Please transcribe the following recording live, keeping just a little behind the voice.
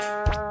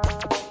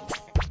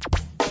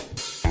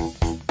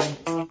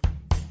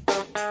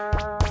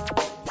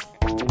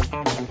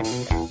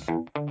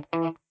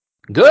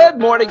Good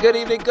morning, good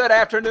evening, good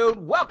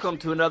afternoon. Welcome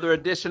to another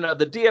edition of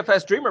the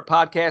DFS Dreamer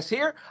podcast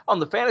here on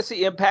the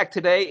Fantasy Impact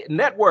Today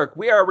Network.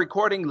 We are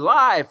recording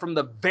live from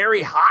the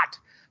very hot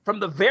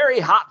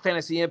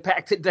Fantasy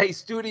Impact Today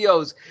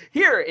studios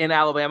here in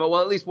Alabama. Well,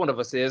 at least one of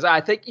us is.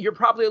 I think you're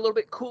probably a little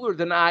bit cooler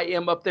than I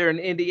am up there in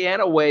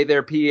Indiana way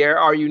there, Pierre.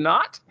 Are you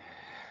not?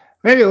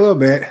 Maybe a little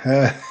bit.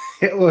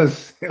 It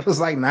was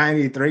like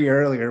 93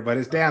 earlier, but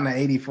it's down to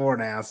 84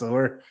 now, so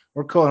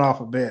we're cooling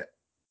off a bit.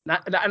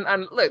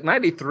 And look,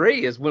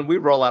 93 is when we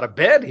roll out of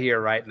bed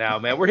here right now,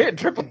 man. We're hitting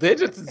triple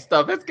digits and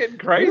stuff. It's getting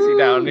crazy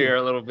down Woo! here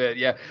a little bit,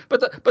 yeah. But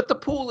the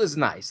pool is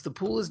nice. The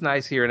pool is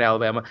nice here in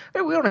Alabama.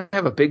 And we don't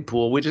have a big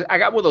pool. I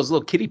got one of those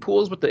little kiddie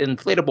pools with the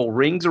inflatable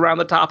rings around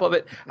the top of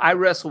it. I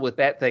wrestle with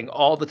that thing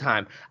all the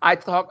time.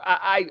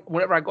 I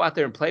whenever I go out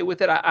there and play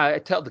with it, I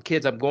tell the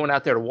kids I'm going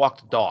out there to walk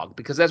the dog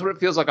because that's what it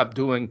feels like I'm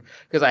doing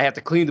because I have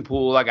to clean the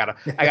pool. I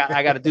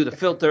gotta do the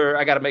filter.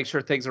 I gotta make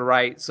sure things are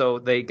right. So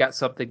they got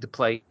something to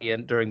play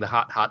in during the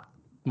hot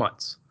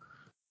months.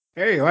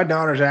 Hey, my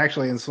daughter's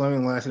actually in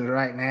swimming lessons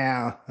right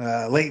now.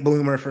 Late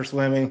bloomer for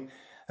swimming.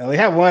 We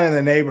have one in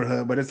the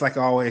neighborhood, but it's like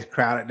always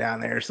crowded down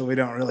there, so we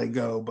don't really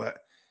go.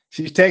 But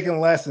she's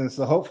taking lessons,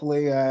 so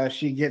hopefully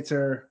she gets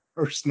her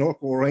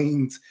snorkel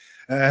rings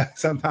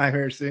sometime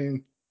here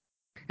soon.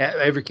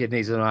 Every kid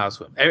needs to know how to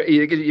swim.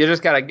 You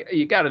just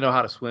gotta know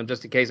how to swim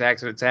just in case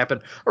accidents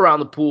happen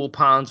around the pool,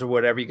 ponds, or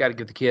whatever. You got to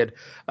give the kid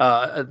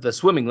the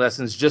swimming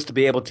lessons just to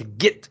be able to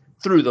get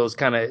through those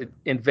kind of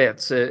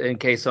events in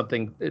case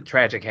something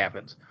tragic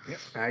happens. Yep,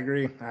 I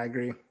agree. I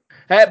agree.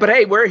 But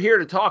hey, we're here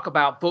to talk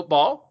about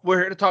football. We're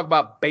here to talk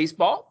about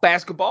baseball,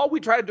 basketball. We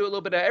try to do a little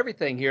bit of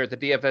everything here at the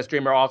DFS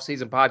Dreamer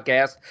Offseason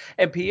Podcast.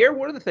 And Pierre,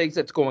 one of the things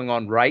that's going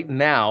on right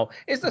now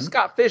is the Mhm.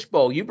 Scott Fish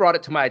Bowl. You brought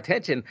it to my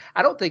attention.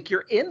 I don't think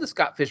you're in the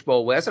Scott Fish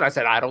Bowl, Wes. And I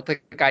said, I don't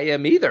think I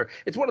am either.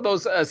 It's one of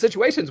those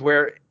situations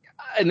where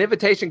an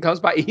invitation comes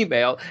by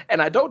email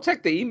and I don't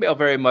check the email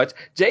very much.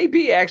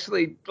 JB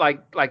actually like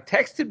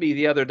texted me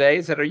the other day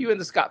and said, "Are you in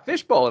the Scott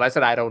Fish Bowl?" And I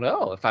said, "I don't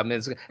know if I'm in."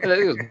 And I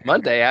think it was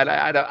Monday.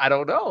 I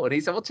don't know. And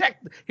he said, "Well, check.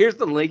 Here's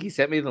the link." He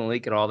sent me the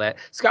link and all that.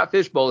 Scott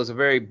Fish Bowl is a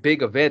very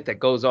big event that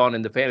goes on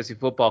in the fantasy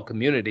football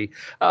community.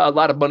 A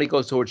lot of money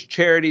goes towards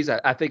charities.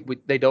 I think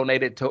they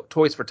donated to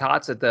Toys for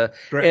Tots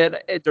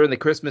Correct. during the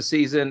Christmas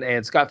season,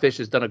 and Scott Fish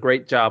has done a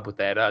great job with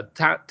that.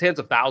 Tens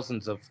of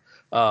thousands of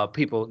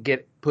people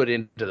get put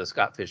into the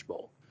Scott Fish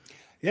Bowl.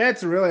 Yeah,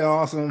 it's really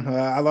awesome.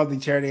 I love the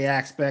charity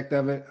aspect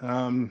of it.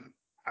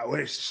 I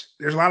wish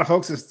there's a lot of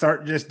folks that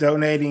start just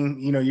donating,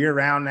 year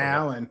round Oh yeah.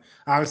 now. And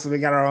obviously we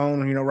got our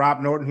own,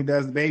 Rob Norton who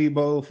does the Baby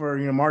Bowl for,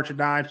 March of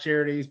Dimes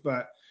charities,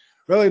 but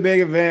really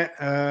big event.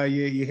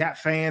 You got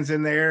fans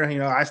in there.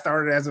 I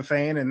started as a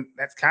fan, and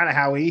that's kind of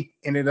how we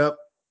ended up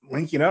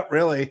linking up.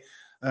 Really,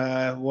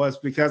 was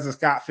because of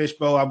Scott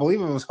Fishbowl. I believe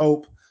it was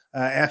Hope,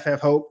 FF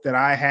Hope, that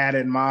I had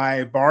in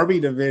my Barbie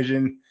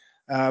division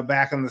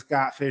back in the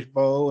Scott Fish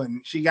Bowl,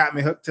 and she got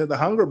me hooked to the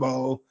Hunger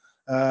Bowl,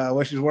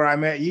 which is where I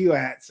met you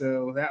at.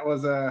 So that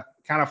was a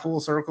kind of full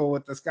circle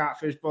with the Scott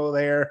Fish Bowl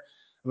there.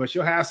 But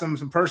you'll have some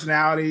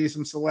personalities,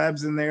 some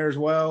celebs in there as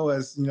well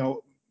as a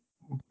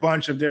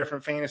bunch of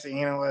different fantasy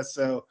analysts.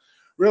 So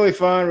really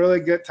fun,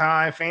 really good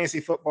time. Fantasy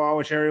football,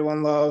 which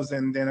everyone loves,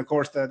 and then of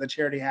course the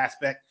charity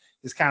aspect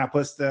just kind of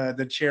puts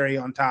the cherry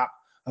on top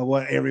of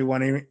what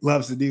everyone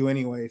loves to do,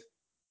 anyways.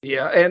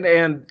 Yeah,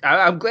 and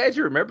I'm glad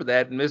you remember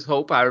that. Miss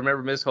Hope, I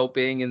remember Miss Hope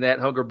being in that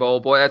Hunger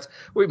Bowl. Boy,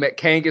 we met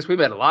Kangas, we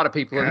met a lot of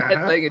people in that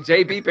Uh-huh. thing, and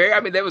JB Perry. I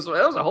mean, there was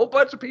a whole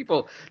bunch of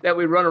people that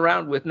we run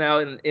around with now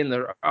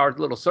in our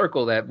little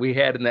circle that we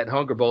had in that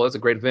Hunger Bowl. It's a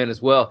great event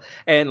as well.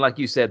 And like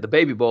you said, the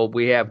Baby Bowl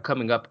we have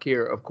coming up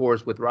here, of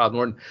course, with Rob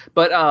Norton.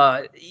 But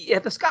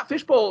at the Scott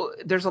Fish Bowl,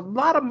 there's a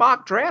lot of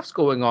mock drafts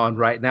going on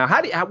right now.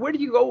 Where do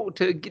you go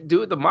to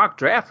do the mock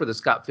draft for the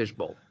Scott Fish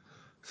Bowl?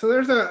 So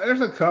there's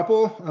a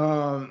couple.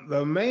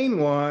 The main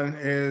one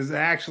is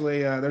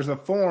actually there's a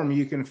form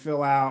you can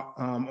fill out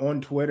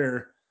on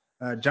Twitter.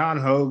 John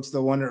Hogue's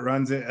the one that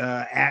runs it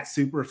at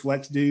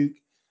Superflex Duke.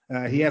 He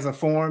Mm-hmm. has a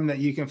form that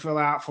you can fill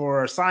out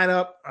for a sign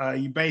up.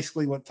 You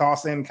basically would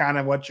toss in kind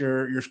of what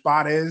your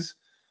spot is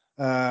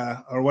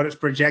or what it's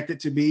projected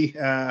to be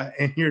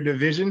in your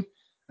division.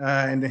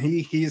 And then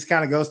he just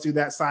kind of goes through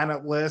that sign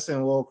up list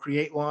and will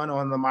create one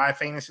on the My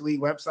Fantasy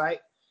League website,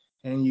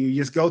 and you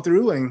just go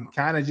through and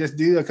kind of just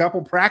do a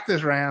couple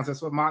practice rounds.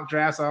 That's what mock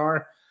drafts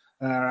are.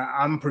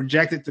 I'm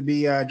projected to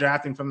be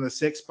drafting from the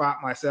sixth spot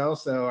myself,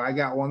 so I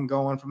got one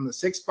going from the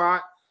sixth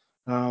spot.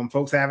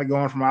 Folks have it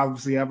going from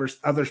obviously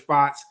other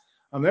spots.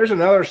 There's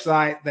another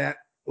site that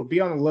will be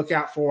on the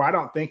lookout for. I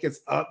don't think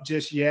it's up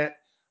just yet.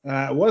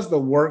 It was the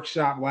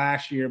workshop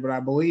last year, but I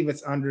believe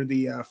it's under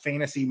the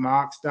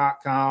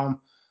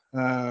fantasymocks.com.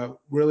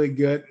 Really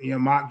good,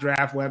 mock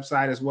draft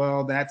website as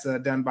well. That's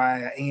done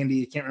by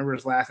Andy. I can't remember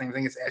his last name. I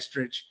think it's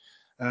Estrich.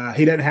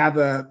 He doesn't have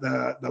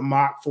the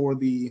mock for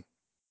the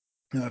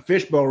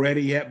fishbowl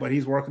ready yet, but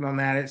he's working on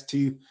that. It's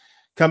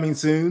coming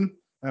soon.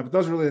 But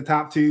those are really the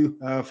top two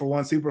for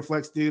one.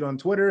 Superflex Dude on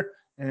Twitter,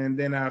 and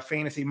then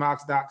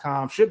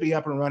fantasymocks.com should be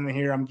up and running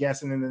here, I'm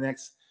guessing, in the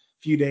next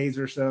few days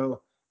or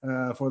so.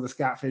 for the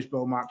Scott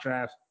Fishbowl mock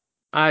drafts.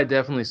 I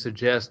definitely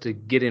suggest to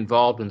get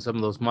involved in some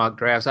of those mock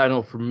drafts. I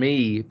know for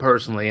me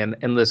personally, and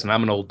listen,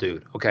 I'm an old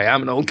dude. Okay,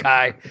 I'm an old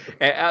guy.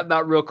 And I'm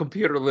not real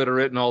computer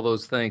literate and all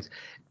those things.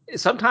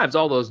 Sometimes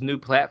all those new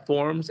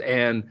platforms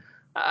and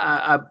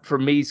for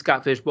me,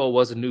 Scott Fishbowl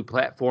was a new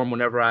platform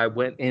whenever I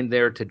went in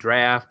there to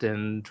draft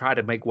and try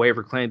to make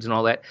waiver claims and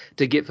all that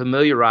to get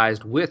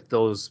familiarized with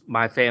those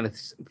my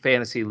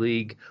fantasy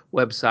league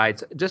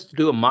websites, just to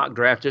do a mock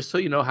draft, just so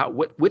you know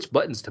which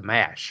buttons to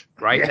mash.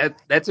 Right, Yeah.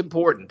 that's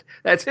important.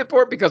 That's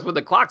important because when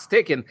the clock's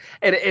ticking,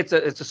 and it's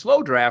a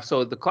slow draft,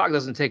 so the clock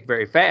doesn't tick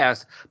very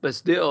fast. But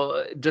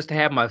still, just to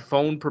have my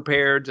phone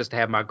prepared, just to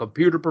have my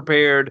computer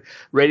prepared,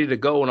 ready to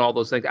go, and all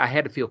those things, I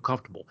had to feel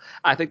comfortable.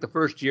 I think the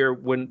first year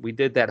when we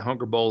did that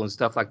Hunger Bowl and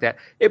stuff like that,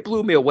 it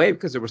blew me away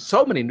because there were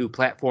so many new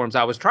platforms.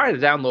 I was trying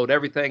to download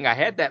everything. I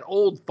had that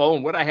old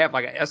phone. What I have,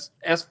 like a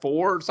S4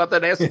 or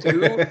something,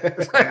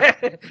 S2.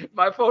 Yeah.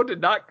 My phone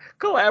did not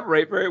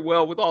collaborate very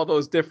well with all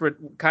those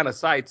different kind of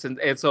sites, and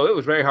so it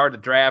was very hard to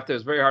draft. It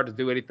was very hard to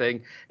do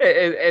anything.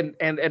 And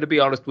to be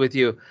honest with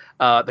you,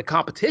 the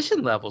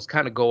competition levels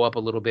kind of go up a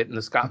little bit in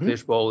the Scott Mhm.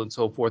 Fish Bowl and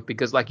so forth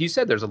because, like you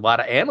said, there's a lot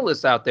of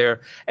analysts out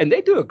there, and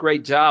they do a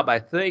great job, I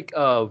think,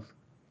 of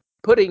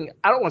putting,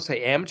 I don't want to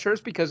say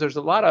amateurs because there's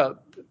a lot of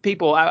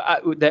people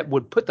that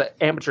would put the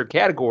amateur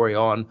category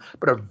on,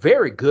 but are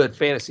very good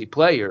fantasy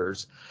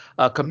players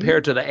Mhm.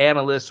 compared to the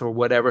analysts or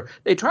whatever.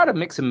 They try to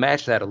mix and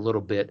match that a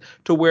little bit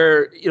to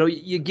where,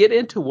 you get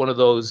into one of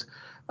those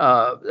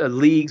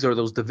leagues or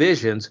those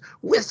divisions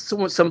with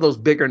some of those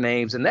bigger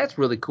names. And that's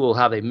really cool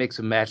how they mix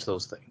and match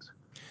those things.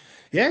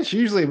 Yeah, it's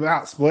usually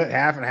about split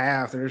half and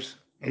half.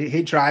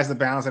 He tries to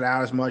balance it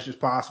out as much as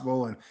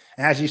possible, and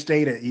as you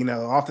stated,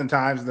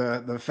 oftentimes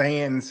the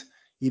fans,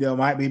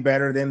 might be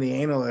better than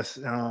the analysts.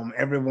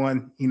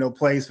 Everyone,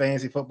 plays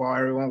fantasy football.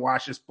 Everyone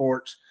watches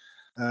sports.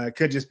 It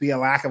could just be a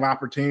lack of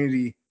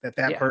opportunity that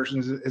Yeah.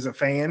 person is a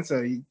fan.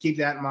 So you keep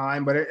that in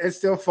mind. But it's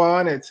still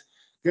fun. It's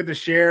good to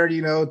share,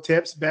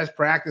 tips, best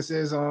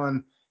practices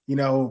on,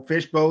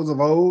 fish bowls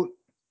of old.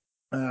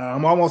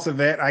 I'm almost a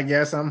vet, I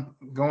guess. I'm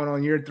going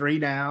on year 3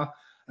 now.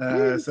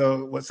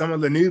 So with some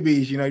of the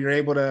newbies, you're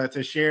able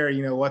to share,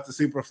 what the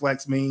super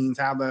flex means,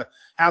 how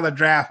the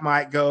draft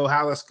might go,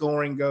 how the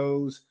scoring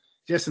goes,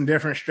 just some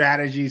different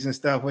strategies and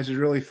stuff, which is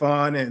really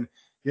fun. And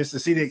just to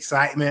see the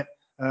excitement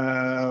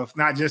of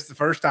not just the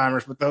first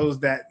timers, but those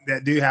that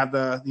do have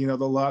the, the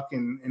luck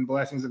and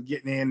blessings of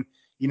getting in,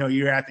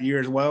 year after year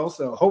as well.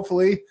 So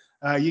hopefully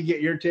you get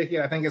your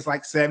ticket. I think it's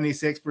like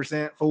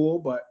 76% full,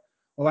 but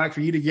we'd like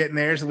for you to get in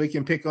there so we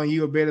can pick on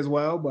you a bit as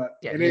well. But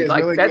Yeah, it you is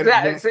like really that. good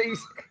event. See,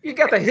 you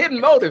got the hidden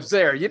motives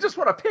there. You just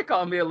want to pick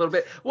on me a little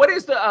bit. What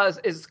is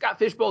the is Scott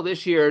Fishbowl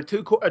this year? A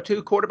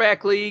two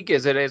quarterback league?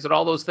 Is it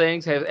all those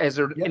things? Has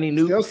there Yep, any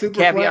new still super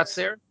caveats flex.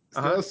 there?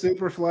 Uh huh. Still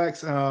super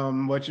flex.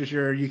 Which is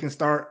you can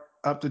start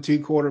up to 2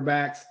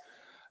 quarterbacks.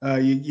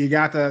 You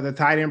got the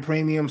tight end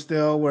premium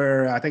still,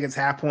 where I think it's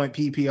half point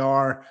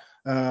PPR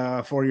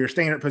for your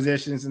standard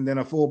positions, and then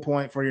a full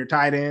point for your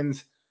tight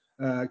ends.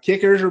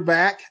 Kickers are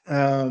back.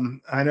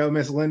 I know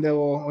Miss Linda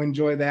will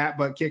enjoy that,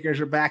 but kickers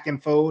are back in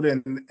fold,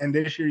 and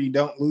this year you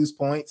don't lose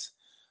points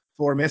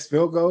for missed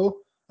field goal,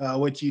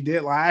 which you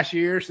did last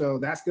year. So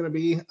that's going to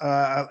be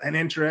an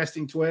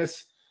interesting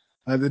twist.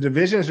 The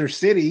divisions are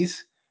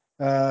cities.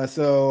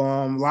 So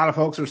a lot of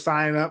folks are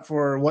signing up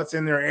for what's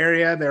in their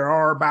area. There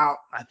are about,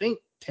 I think,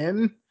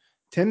 10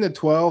 to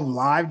 12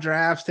 live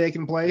drafts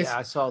taking place. Yeah,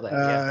 I saw that.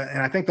 Yeah.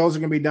 And I think those are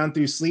going to be done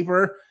through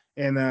Sleeper.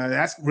 And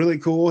that's really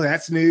cool.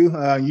 That's new.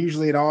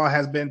 Usually it all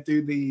has been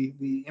through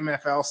the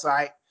MFL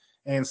site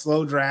and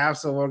slow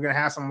drafts. So we're going to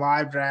have some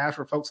live drafts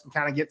where folks can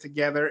kind of get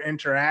together,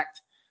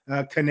 interact,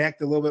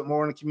 connect a little bit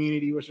more in the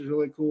community, which is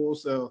really cool.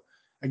 So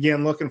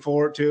again, looking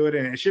forward to it.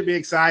 And it should be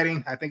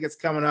exciting. I think it's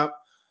coming up.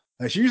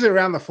 It's usually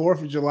around the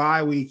 4th of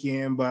July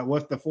weekend, but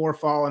with the 4th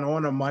falling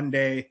on a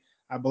Monday,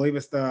 I believe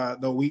it's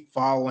the week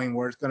following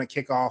where it's going to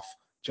kick off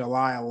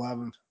July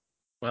 11th.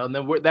 Well, and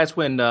then that's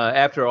when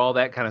after all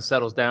that kind of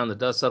settles down, the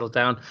dust settles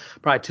down.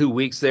 Probably 2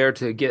 weeks there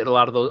to get a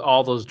lot of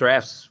all those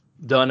drafts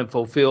done and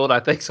fulfilled. I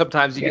think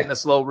sometimes you get Yeah. in a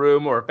slow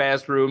room or a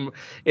fast room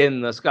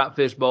in the Scott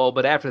Fish Bowl,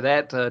 but after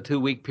that 2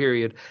 week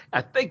period,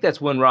 I think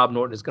that's when Rob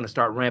Norton is going to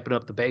start ramping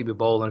up the Baby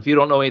Bowl. And if you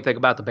don't know anything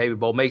about the Baby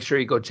Bowl, make sure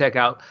you go check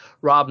out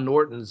Rob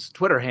Norton's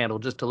Twitter handle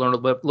just to learn a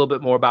little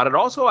bit more about it.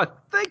 Also, I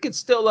think it's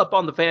still up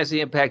on the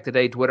Fantasy Impact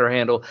Today Twitter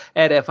handle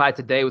at FI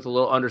Today with a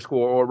little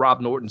underscore, or Rob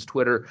Norton's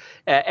Twitter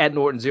at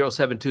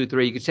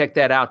Norton0723. You can check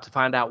that out to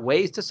find out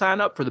ways to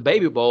sign up for the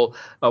Baby Bowl.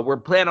 We're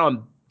planning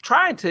on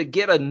trying to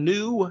get a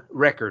new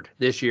record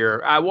this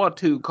year. I want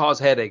to cause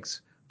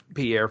headaches,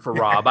 Pierre, for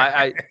Rob.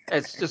 I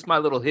it's just my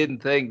little hidden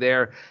thing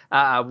there.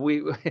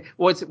 We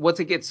once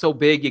it gets so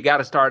big, you got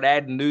to start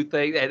adding new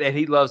things, and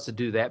he loves to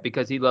do that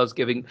because he loves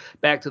giving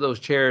back to those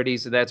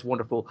charities, and that's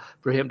wonderful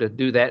for him to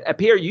do that.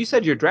 Pierre, you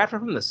said you're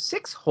drafted from the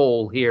 6th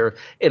hole here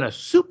in a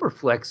super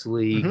flex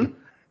league.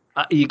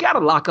 Mm-hmm. You got to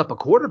lock up a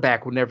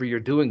quarterback whenever you're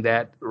doing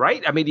that,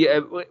 right? I mean,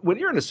 when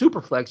you're in a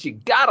super flex, you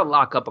got to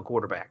lock up a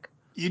quarterback.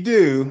 You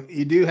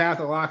do have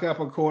to lock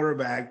up a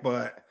quarterback,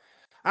 but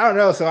I don't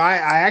know. So I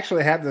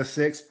actually had the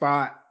sixth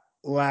spot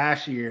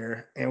last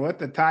year, and with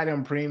the tight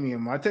end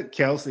premium, I took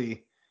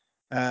Kelsey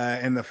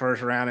in the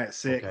first round at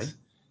Okay. 6,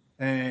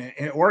 and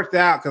it worked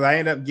out because I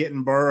ended up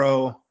getting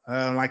Burrow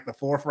in like the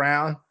fourth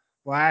round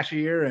last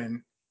year,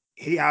 and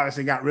he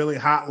obviously got really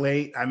hot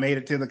late. I made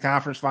it to the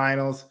conference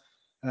finals.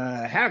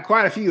 Had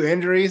quite a few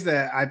injuries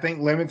that I think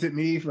limited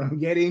me from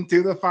getting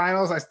to the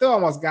finals. I still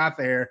almost got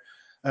there,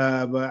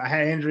 but I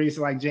had injuries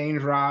like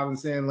James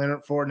Robinson,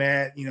 Leonard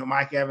Fournette.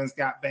 Mike Evans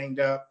got banged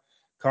up.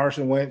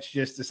 Carson Wentz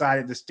just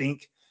decided to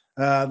stink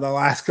the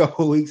last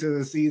couple of weeks of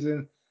the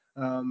season.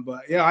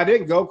 But I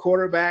didn't go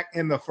quarterback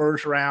in the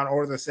first round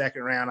or the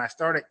second round. I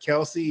started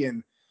Kelsey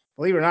and,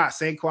 believe it or not,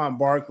 Saquon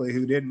Barkley,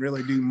 who didn't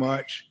really do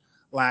much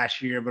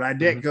last year. But I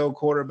did go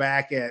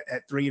quarterback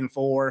at 3 and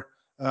 4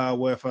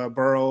 with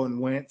Burrow and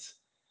Wentz.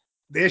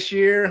 This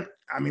year,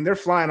 I mean, they're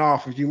flying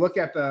off. If you look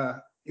at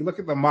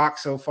the mock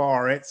so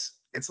far, it's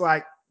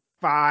like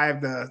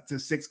 5 to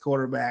 6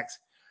 quarterbacks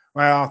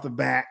right off the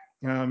bat.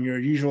 Your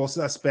usual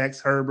suspects: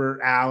 Herbert,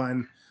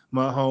 Allen,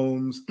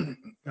 Mahomes.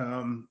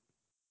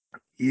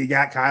 You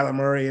got Kyler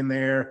Murray in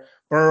there.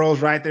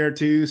 Burrow's right there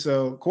too.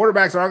 So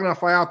quarterbacks are going to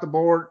fly out the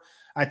board.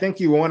 I think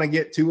you want to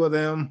get 2 of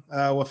them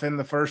within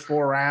the first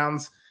 4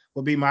 rounds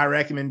would be my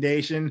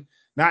recommendation.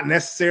 Not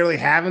necessarily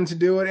having to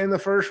do it in the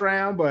first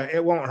round, but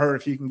it won't hurt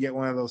if you can get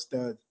one of those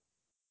studs.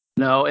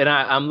 No, and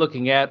I'm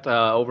looking at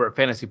over at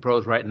Fantasy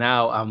Pros right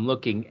now. I'm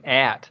looking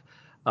at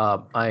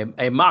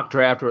a mock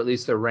draft, or at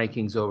least their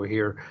rankings over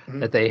here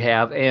that they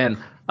have. And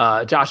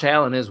Josh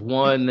Allen is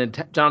 1,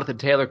 and Jonathan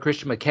Taylor,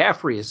 Christian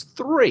McCaffrey is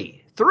 3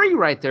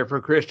 right there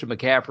for Christian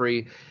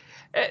McCaffrey.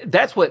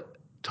 That's what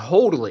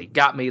totally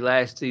got me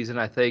last season,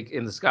 I think,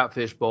 in the Scott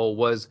Fish Bowl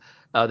was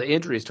the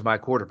injuries to my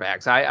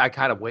quarterbacks. I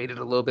kind of waited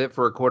a little bit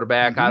for a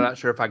quarterback. I'm not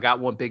sure if I got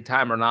one big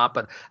time or not,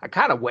 but I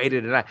kind of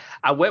waited, and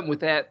I went with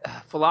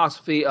that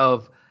philosophy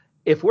of,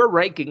 if we're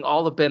ranking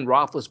all of Ben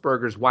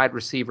Roethlisberger's wide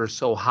receivers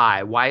so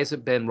high, why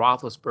isn't Ben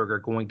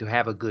Roethlisberger going to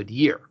have a good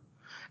year?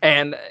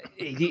 And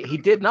he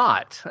did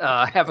not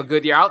have a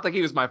good year. I don't think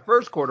he was my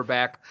first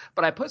quarterback,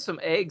 but I put some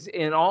eggs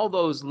in all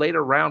those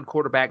later round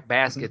quarterback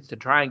baskets to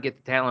try and get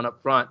the talent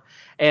up front.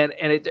 And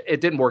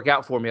it didn't work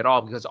out for me at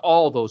all, because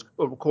all those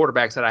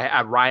quarterbacks that I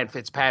had, Ryan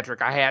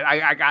Fitzpatrick,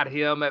 I got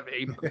him,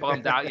 he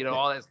bummed out,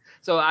 all this.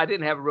 So I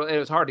didn't have it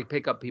was hard to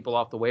pick up people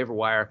off the waiver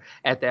wire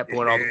at that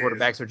point. All the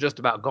quarterbacks are just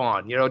about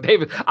gone.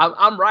 David,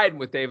 I'm riding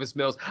with Davis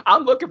Mills.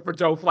 I'm looking for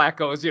Joe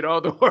Flacco's,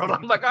 the world.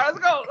 I'm like, all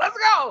right, let's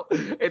go.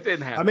 It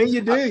didn't happen. I mean, you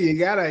do. You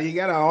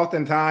gotta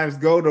oftentimes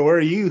go to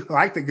where you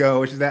like to go,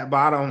 which is that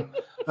bottom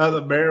of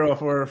the barrel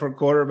for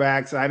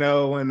quarterbacks. I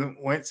know when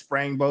Wentz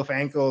sprained both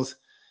ankles,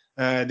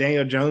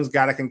 Daniel Jones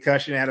got a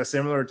concussion at a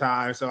similar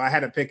time, so I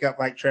had to pick up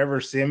like Trevor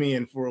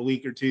Siemian for a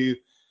week or two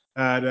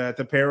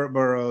to pair with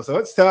Burrow. So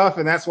it's tough,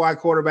 and that's why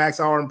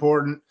quarterbacks are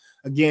important.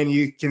 Again,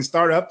 you can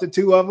start up to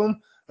 2 of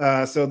them,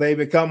 so they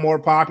become more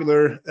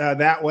popular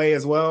that way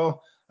as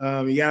well.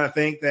 You got to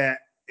think that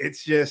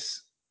it's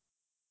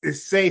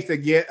safe to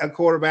get a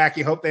quarterback.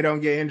 You hope they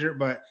don't get injured,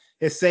 but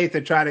it's safe to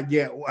try to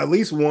get at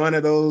least one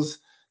of those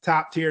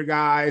top tier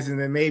guys, and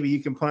then maybe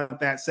you can punt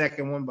that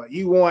second one. But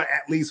you want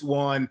at least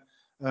one.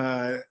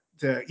 You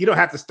don't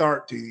have to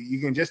start 2. You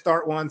can just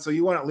start 1. So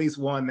you want at least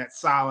one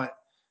that's solid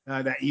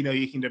that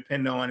you can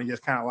depend on, and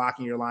just kind of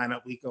locking your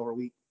lineup week over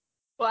week.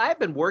 Well, I've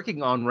been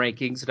working on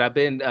rankings, and I've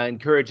been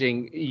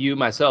encouraging you,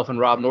 myself, and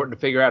Rob Norton to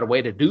figure out a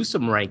way to do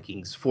some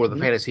rankings for the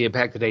Fantasy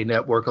Impact Today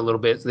Network a little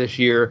bit this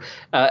year.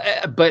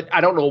 But I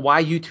don't know why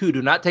you two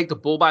do not take the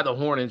bull by the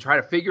horn and try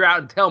to figure out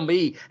and tell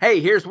me, hey,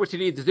 here's what you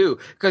need to do.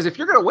 Because if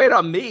you're going to wait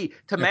on me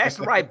to mash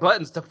the right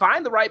buttons, to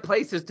find the right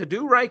places to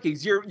do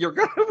rankings, you're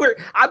going to.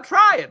 I'm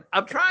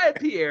trying,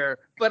 Pierre.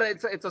 But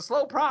it's a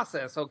slow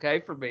process,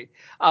 okay, for me.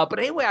 But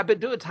anyway, I've been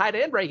doing tight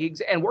end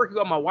rankings and working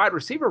on my wide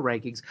receiver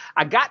rankings.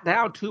 I got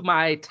down to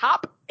my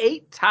top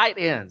 8 tight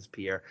ends,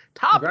 Pierre.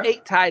 Top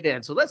 8 tight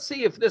ends. So let's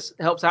see if this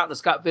helps out in the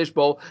Scott Fish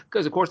Bowl.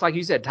 Because, of course, like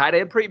you said, tight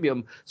end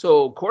premium.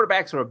 So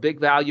quarterbacks are a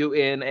big value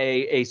in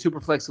a super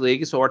flex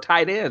league. So are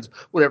tight ends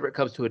whenever it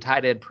comes to a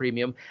tight end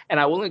premium. And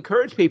I will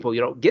encourage people,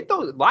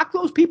 lock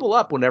those people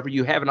up whenever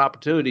you have an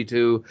opportunity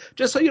to,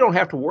 just so you don't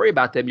have to worry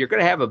about them. You're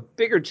going to have a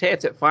bigger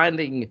chance at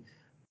finding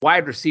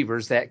wide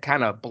receivers that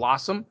kind of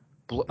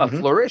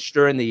flourish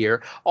during the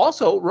year.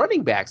 Also,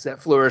 running backs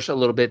that flourish a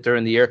little bit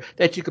during the year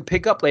that you can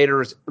pick up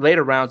later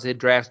rounds in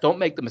drafts. Don't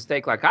make the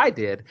mistake like I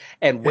did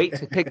and wait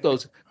to pick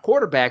those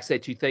quarterbacks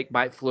that you think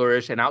might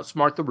flourish and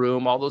outsmart the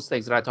room, all those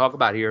things that I talk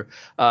about here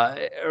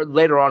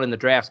later on in the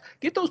drafts.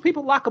 Get those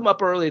people, lock them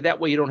up early. That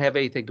way you don't have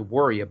anything to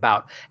worry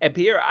about. And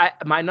Pierre,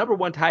 my number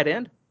 1 tight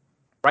end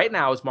right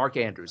now is Mark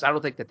Andrews. I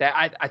don't think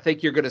I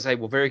think you're going to say,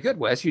 well, very good,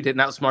 Wes. You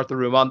didn't outsmart the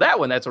room on that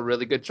one. That's a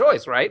really good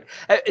choice, right?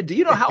 Do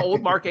you know how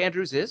old Mark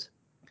Andrews is?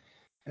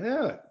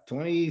 Yeah,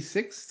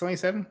 26,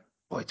 27.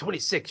 Boy,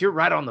 26. You're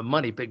right on the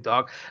money, big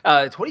dog.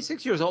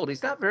 26 years old.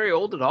 He's not very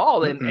old at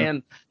all,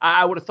 and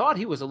I would have thought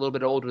he was a little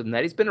bit older than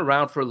that. He's been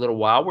around for a little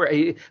while.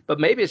 But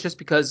maybe it's just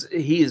because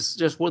he is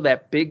just one of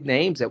that big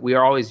names that we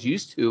are always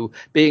used to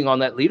being on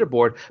that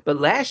leaderboard.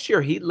 But last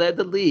year he led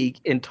the league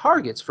in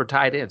targets for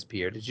tight ends.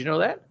 Pierre, did you know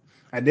that?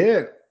 I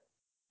did.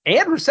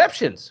 And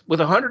receptions with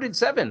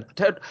 107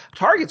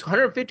 targets,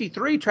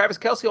 153. Travis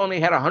Kelce only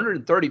had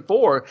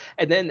 134,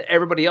 and then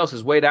everybody else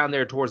is way down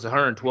there towards the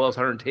 112s,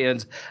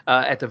 110s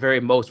at the very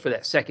most for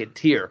that second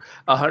tier.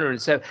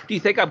 107. Do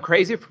you think I'm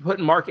crazy for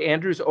putting Mark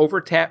Andrews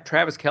over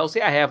Travis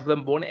Kelce? I have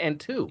them 1 and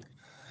 2.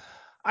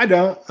 I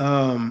don't.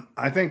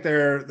 I think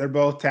they're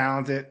both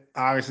talented.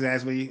 Obviously,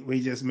 as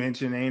we just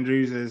mentioned,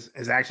 Andrews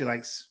is actually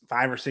like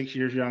 5 or 6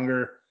 years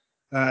younger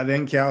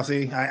than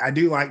Kelce. I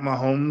do like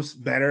Mahomes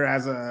better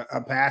as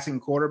a passing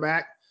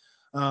quarterback,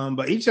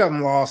 but each of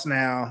them lost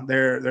now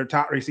their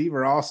top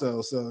receiver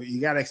also. So you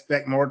got to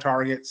expect more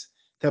targets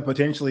to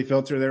potentially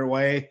filter their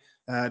way.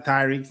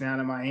 Tyreek's down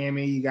in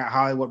Miami. You got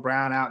Hollywood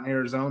Brown out in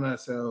Arizona.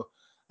 So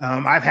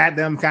I've had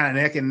them kind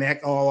of neck and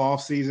neck all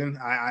off season.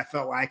 I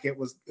felt like it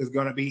was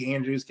going to be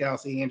Andrews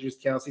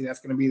Kelce. That's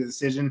going to be the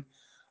decision.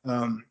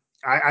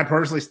 I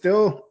personally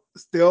still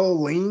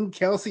lean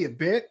Kelce a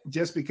bit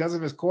just because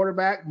of his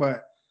quarterback,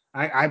 but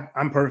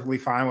I'm perfectly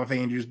fine with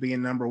Andrews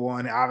being number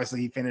one.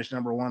 Obviously, he finished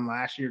number one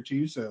last year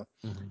too, so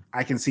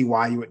I can see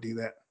why you would do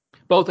that.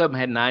 Both of them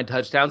had 9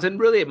 touchdowns, and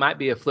really it might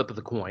be a flip of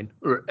the coin,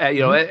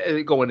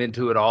 going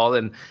into it all.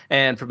 And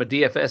from a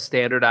DFS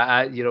standard,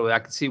 I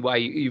can see why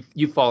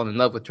you've fallen in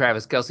love with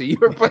Travis Kelce.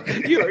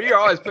 You're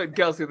always putting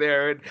Kelce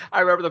there. And I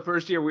remember the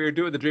first year we were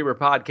doing the Dreamer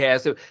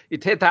podcast, so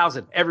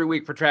 10,000 every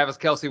week for Travis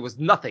Kelce was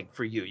nothing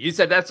for you. You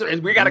said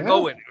we got to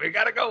go with it. We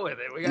got to go with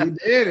it. You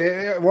did.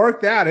 It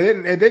worked out.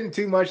 It didn't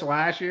too much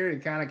last year.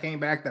 It kind of came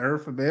back to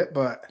earth a bit,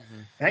 but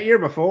that year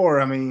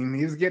before, I mean,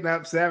 he was getting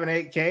up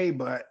 7-8K,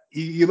 but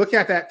you look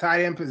at that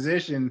tight end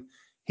position,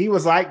 he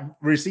was like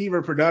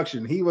receiver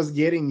production. He was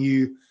getting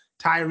you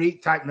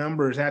Tyreek type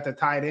numbers at the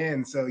tight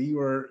end. So you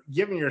were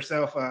giving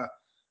yourself a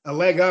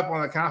leg up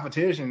on the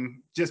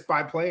competition just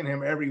by playing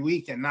him every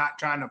week and not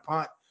trying to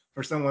punt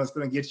for someone that's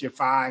going to get you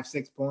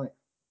 5-6 points.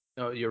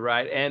 No, you're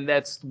right. And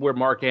that's where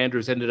Mark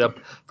Andrews ended up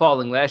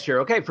falling last year.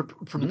 Okay, for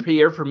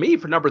Pierre, for me,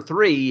 for number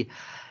 3,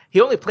 he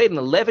only played in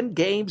 11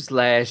 games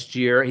last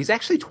year. He's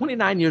actually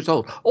 29 years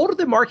old, older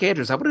than Mark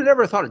Andrews. I would have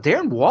never thought of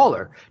Darren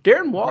Waller.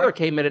 Darren Waller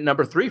came in at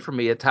number 3 for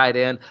me at tight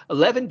end.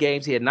 11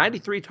 games. He had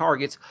 93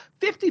 targets,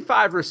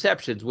 55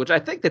 receptions, which I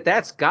think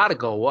that's got to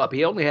go up.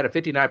 He only had a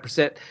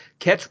 59%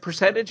 catch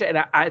percentage,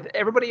 and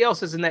everybody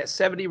else is in that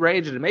 70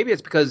 range. And maybe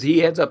it's because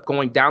he ends up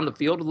going down the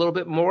field a little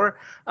bit more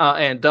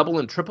and double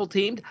and triple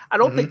teamed. I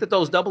don't think that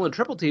those double and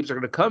triple teams are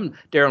going to come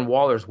Darren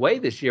Waller's way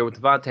this year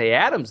with Davante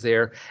Adams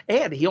there.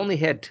 And he only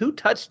had 2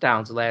 touchdowns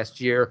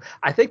last year.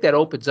 I think that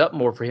opens up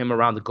more for him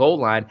around the goal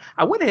line.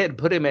 I went ahead and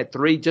put him at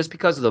 3 just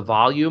because of the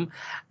volume.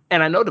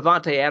 And I know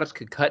Davante Adams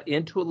could cut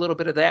into a little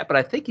bit of that, but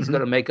I think he's going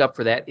to make up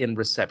for that in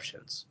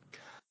receptions.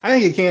 I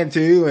think he can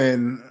too.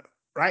 And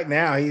right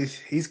now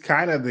he's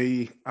kind of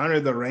the under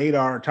the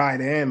radar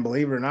tight end,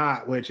 believe it or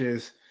not, which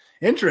is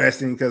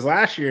interesting because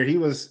last year he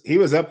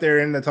was up there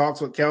in the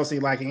talks with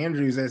Kelce like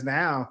Andrews is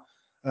now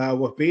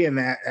with being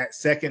that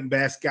second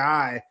best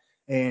guy.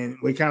 And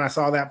we kind of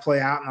saw that play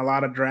out in a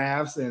lot of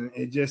drafts, and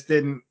it just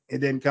didn't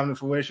come to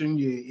fruition.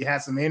 You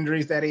had some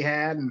injuries that he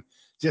had, and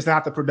just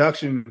not the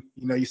production.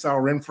 You saw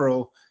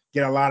Renfrow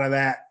get a lot of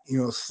that,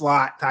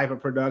 slot type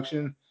of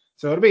production.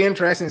 So it'll be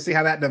interesting to see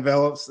how that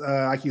develops.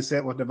 Like you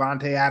said, with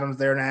Davante Adams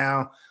there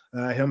now,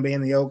 him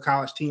being the old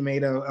college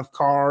teammate of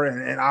Carr,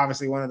 and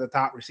obviously one of the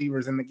top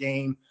receivers in the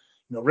game.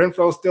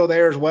 Renfro's still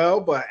there as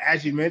well, but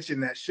as you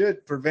mentioned, that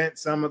should prevent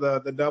some of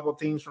the double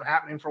teams from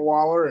happening for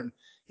Waller, and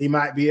he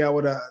might be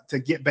able to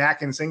get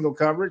back in single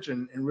coverage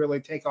and really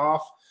take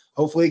off.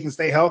 Hopefully he can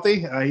stay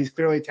healthy. He's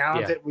clearly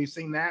talented. Yeah. We've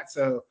seen that.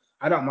 So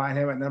I don't mind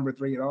him at number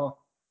 3 at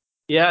all.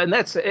 Yeah, and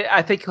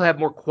I think he'll have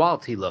more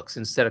quality looks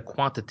instead of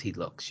quantity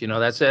looks.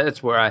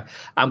 That's where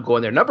I'm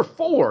going there. Number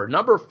four.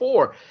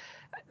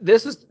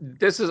 This is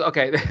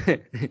okay.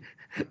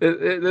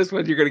 This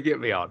one you're going to get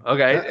me on,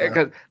 okay?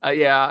 Because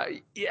yeah.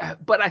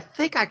 But I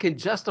think I can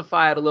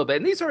justify it a little bit.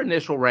 And these are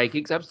initial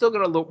rankings. I'm still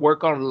going to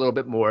work on it a little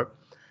bit more.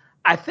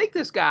 I think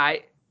this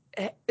guy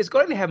is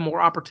going to have more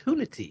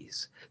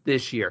opportunities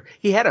this year.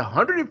 He had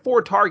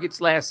 104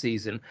 targets last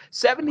season,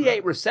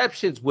 78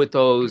 receptions with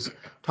those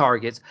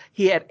targets.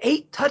 He had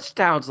 8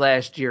 touchdowns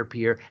last year,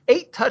 Pierre.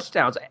 8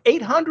 touchdowns,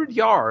 800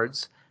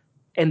 yards,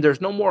 and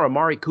there's no more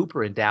Amari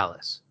Cooper in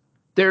Dallas.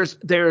 There's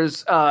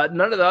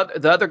none of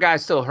the other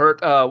guys still hurt.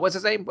 What's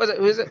his name?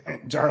 Who is it?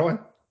 Jarwin.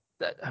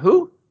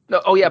 Who?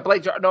 No, oh yeah,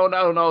 Blake.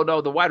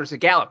 No. The wide receiver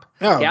Gallup.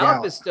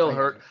 Gallup is still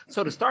hurt.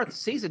 So to start the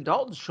season,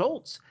 Dalton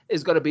Schultz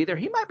is going to be there.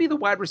 He might be the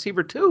wide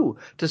receiver 2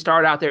 to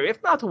start out there,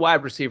 if not the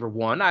wide receiver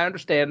 1. I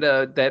understand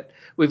that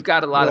we've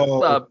got a lot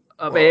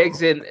of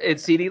eggs in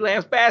CeeDee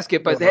Lamb's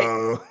basket, but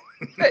hey,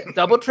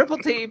 double triple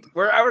team.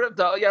 Wherever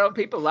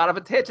people, a lot of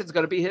attention is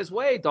going to be his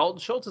way. Dalton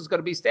Schultz is going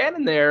to be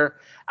standing there.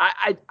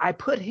 I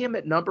put him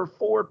at number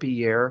 4,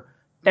 Pierre.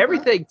 Okay.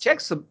 Everything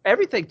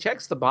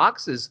checks the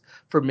boxes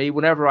for me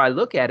whenever I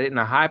look at it in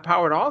a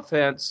high-powered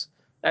offense.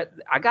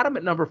 I got him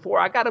at number 4.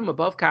 I got him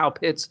above Kyle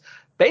Pitts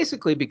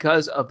basically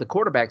because of the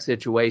quarterback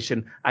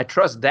situation. I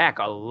trust Dak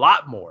a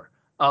lot more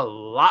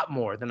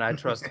than I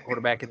trust the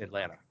quarterback in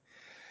Atlanta.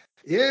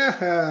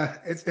 Yeah,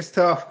 it's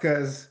tough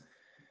because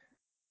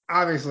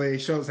obviously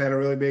Schultz had a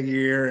really big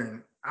year,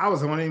 and I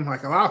was on him.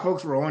 Like a lot of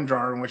folks were on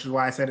Jarwin, which is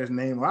why I said his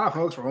name. A lot of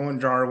folks were on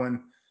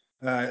Jarwin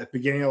at the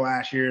beginning of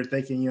last year,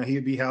 thinking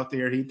he'd be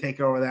healthier, he'd take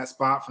over that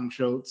spot from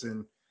Schultz,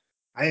 and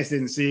I just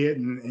didn't see it.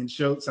 And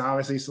Schultz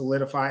obviously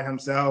solidified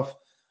himself,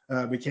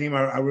 became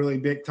a really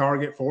big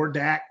target for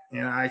Dak,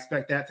 and I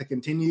expect that to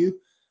continue.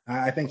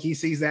 I think he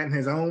sees that in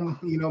his own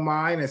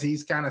mind as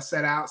he's kind of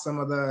set out some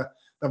of the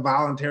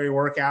voluntary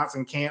workouts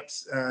and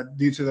camps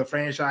due to the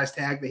franchise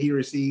tag that he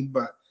received,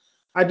 but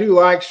I do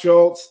like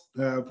Schultz.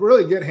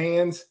 Really good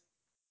hands.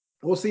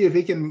 We'll see if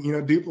he can,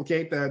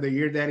 duplicate the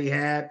year that he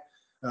had.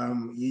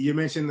 You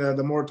mentioned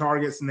the more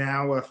targets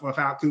now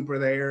without Cooper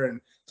there, and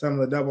some of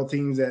the double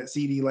teams that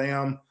CeeDee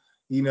Lamb,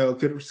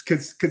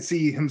 could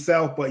see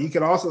himself. But you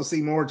could also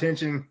see more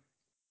attention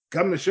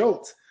come to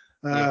Schultz.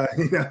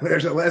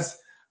 There's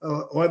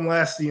one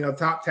less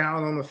top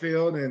talent on the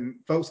field, and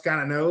folks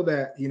kind of know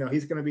that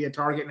he's going to be a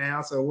target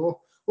now. So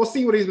we'll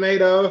see what he's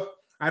made of.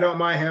 I don't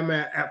mind him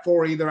at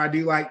 4 either. I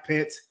do like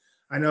Pitts.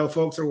 I know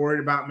folks are worried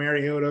about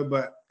Mariota,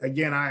 but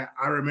again, I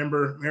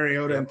remember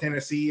Mariota in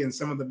Tennessee and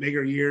some of the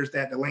bigger years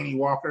that Delanie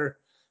Walker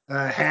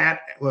had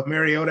with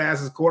Mariota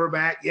as his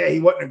quarterback. Yeah, he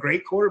wasn't a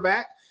great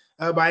quarterback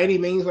by any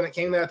means when it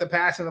came to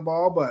passing the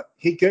ball, but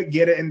he could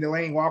get it in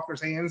Delanie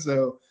Walker's hands.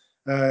 So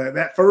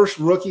that first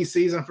rookie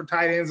season for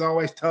tight ends is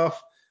always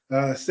tough.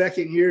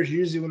 Second year is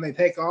usually when they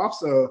take off.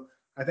 So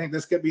I think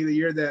this could be the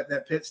year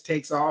that Pitts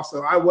takes off.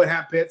 So I would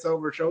have Pitts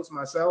over Schultz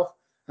myself.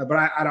 But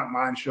I don't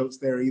mind Schultz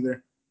there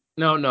either.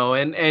 No,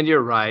 and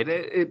you're right.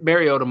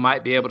 Mariota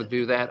might be able to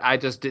do that. I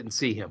just didn't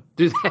see him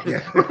do that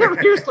Yeah. whenever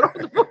he was throwing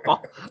the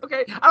football.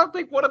 Okay, I don't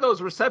think one of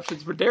those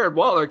receptions for Darren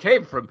Waller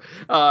came from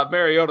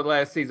Mariota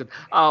last season.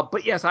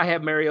 But yes, I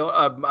have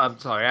Mariota. I'm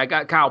sorry, I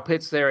got Kyle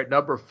Pitts there at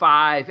number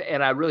 5,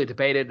 and I really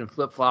debated and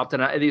flip flopped.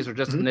 And these are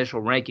just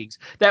initial rankings.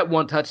 That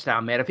one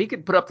touchdown, man. If he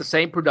could put up the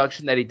same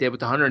production that he did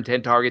with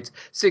 110 targets,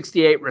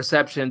 68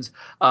 receptions,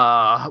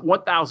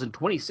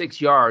 1,026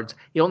 yards,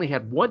 he only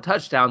had one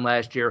touchdoon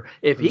last year.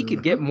 If he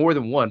could get more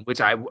than one,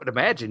 which I would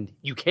imagine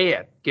you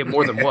can get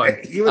more than one.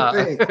 You would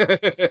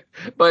think.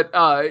 But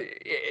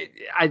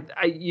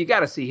you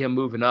got to see him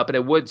moving up, and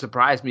it would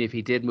surprise me if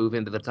he did move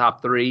into the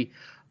top 3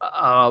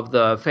 of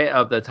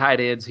the tight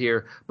ends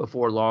here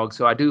before long.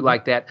 So I do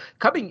like that.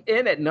 Coming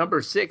in at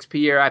number 6,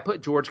 Pierre, I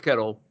put George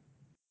Kittle.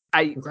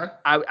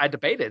 I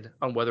debated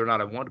on whether or not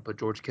I wanted to put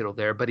George Kittle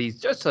there, but he's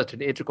just such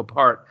an integral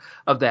part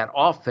of that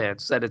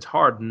offense that it's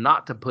hard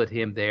not to put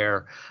him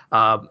there.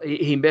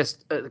 He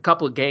missed a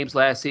couple of games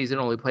last season,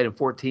 only played in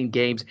 14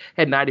 games,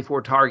 had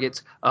 94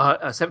 targets,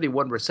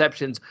 71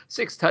 receptions,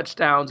 6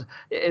 touchdowns.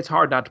 It's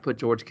hard not to put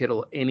George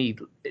Kittle any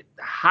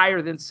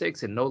higher than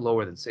 6 and no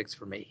lower than 6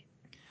 for me.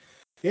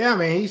 Yeah, I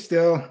mean, he's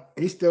still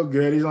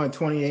good. He's only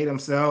 28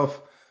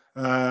 himself.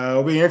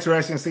 It'll be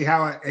interesting to see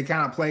how it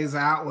kind of plays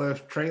out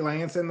with Trey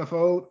Lance in the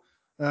fold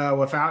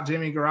without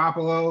Jimmy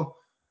Garoppolo.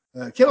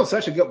 Kittle's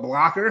such a good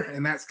blocker,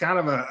 and that's kind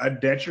of a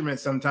detriment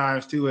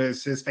sometimes to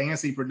his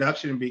fantasy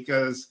production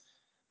because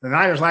the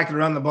Niners like to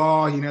run the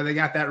ball. They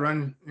got that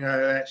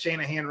that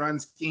Shanahan run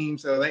scheme,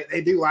 so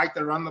they do like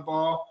to run the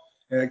ball.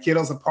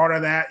 Kittle's a part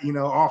of that,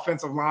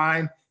 offensive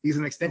line. He's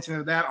an extension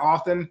of that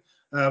often,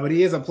 but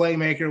he is a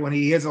playmaker when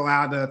he is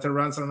allowed to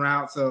run some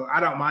routes. So I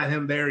don't mind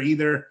him there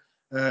either.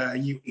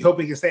 You hope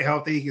he can stay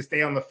healthy. He can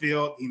stay on the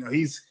field.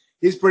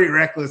 He's pretty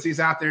reckless. He's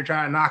out there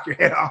trying to knock your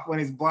head off when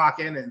he's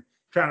blocking and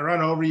trying to run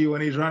over you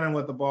when he's running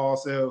with the ball.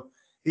 So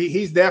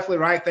he's definitely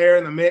right there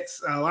in the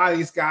mix. A lot of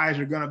these guys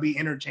are going to be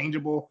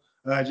interchangeable,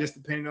 just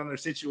depending on their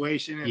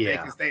situation and they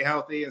can stay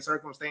healthy and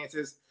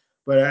circumstances.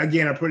 But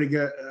again, a pretty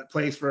good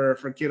place for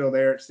Kittle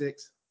there at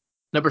 6.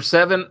 Number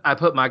 7, I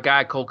put my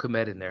guy Cole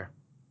Kmet in there.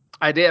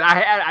 I did.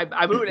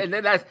 I moved, and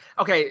then that's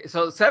okay.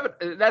 So 7.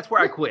 That's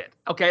where I quit.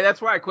 Okay,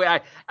 that's where I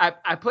quit.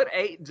 I put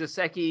 8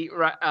 Gesicki,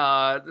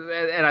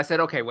 and I said,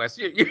 okay, Wes,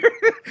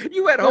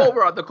 you went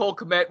over on the Cole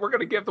Kmet. We're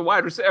going to give the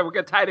wide receiver, we're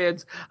going to tight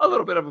ends a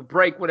little bit of a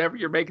break whenever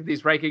you're making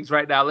these rankings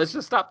right now. Let's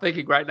just stop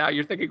thinking right now.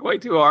 You're thinking way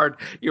too hard.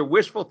 You're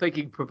wishful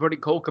thinking for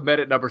putting Cole Kmet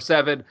at number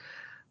 7.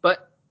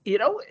 But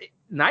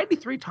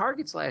 93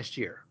 targets last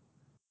year.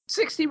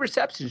 60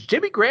 receptions.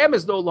 Jimmy Graham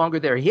is no longer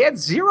there. He had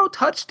 0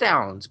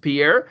 touchdowns,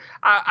 Pierre.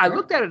 I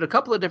looked at it a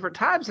couple of different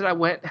times, and I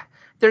went,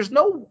 there's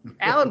no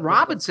Allen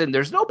Robinson.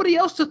 There's nobody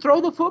else to throw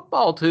the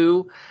football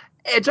to.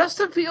 And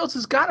Justin Fields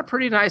has got a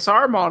pretty nice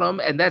arm on him,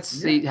 and that's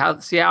see how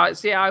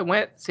I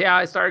went, see how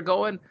I started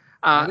going.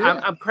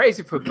 I'm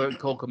crazy for putting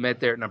Cole Kmet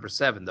there at number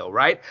 7, though,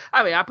 right?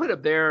 I mean, I put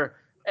him there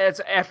as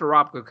after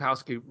Rob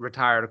Gronkowski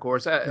retired, of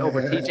course,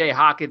 over T.J.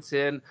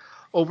 Hockenson,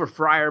 over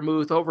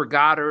Freiermuth, over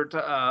Goddard,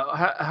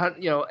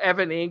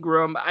 Evan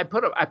Ingram.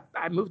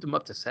 I moved him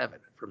up to 7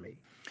 for me.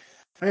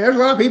 Hey, there's a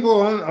lot of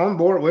people on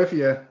board with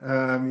you.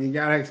 You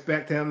got to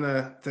expect him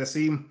to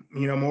see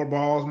more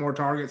balls, more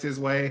targets his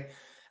way.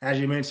 As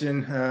you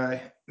mentioned,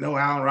 no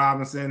Allen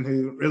Robinson,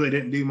 who really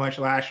didn't do much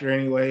last year,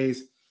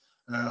 anyways.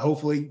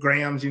 Hopefully,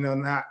 Graham's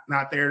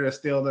not there to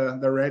steal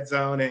the red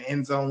zone and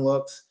end zone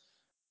looks.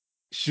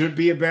 Should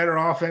be a better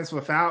offense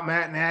without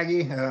Matt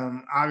Nagy.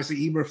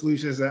 Obviously,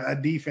 Eberflus is a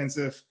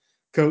defensive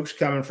coach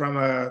coming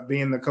from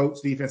being the coach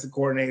defensive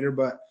coordinator,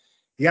 but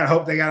you got to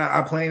hope they got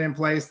a plan in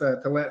place to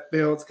let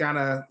Fields kind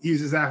of use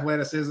his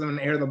athleticism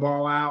and air the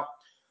ball out.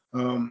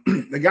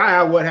 The guy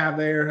I would have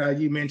there,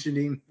 you mentioned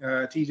him,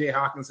 TJ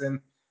Hawkinson.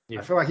 Yeah.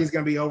 I feel like he's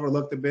going to be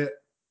overlooked a bit.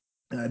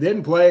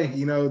 Didn't play,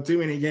 too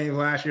many games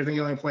last year. I think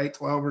he only played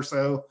 12 or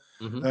so.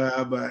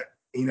 Mm-hmm. But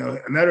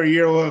another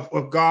year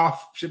with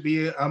Goff should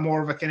be a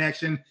more of a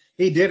connection.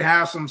 He did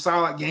have some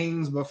solid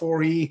games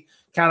before he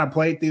kind of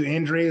played through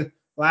injury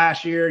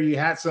last year. You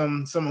had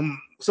some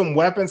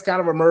weapons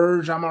kind of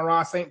emerge.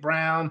 Amon-Ra St.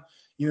 Brown.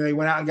 They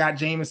went out and got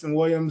Jameson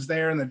Williams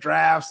there in the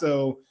draft.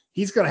 So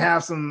he's going to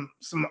have some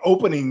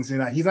openings.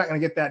 He's not going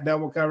to get that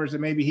double coverage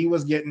that maybe he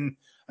was getting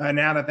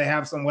now that they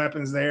have some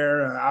weapons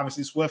there.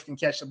 Obviously, Swift can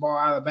catch the ball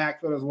out of the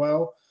backfield as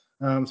well.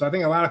 So I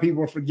think a lot of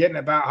people are forgetting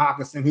about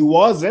Hawkinson, who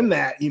was in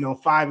that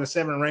 5 to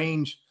 7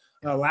 range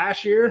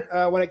last year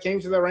when it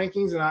came to the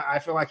rankings, and I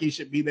feel like he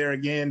should be there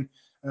again,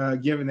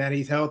 given that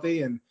he's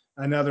healthy and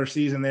another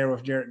season there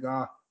with Jared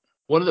Goff.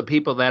 One of the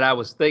people that I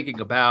was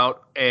thinking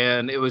about,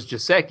 and it was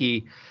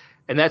Gesicki,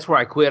 and that's where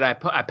I quit. I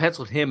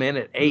penciled him in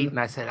at 8, and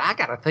I said, I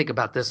got to think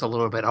about this a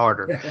little bit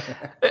harder.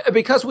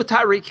 Because with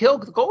Tyreek Hill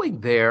going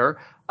there,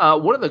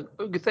 one of the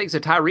good things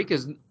that Tyreek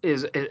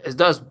is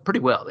does pretty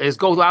well is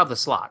goes out of the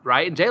slot,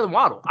 right? And Jalen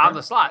Waddle out of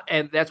the slot.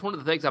 And that's one of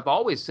the things I've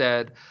always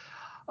said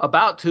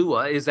about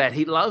Tua is that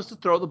he loves to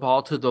throw the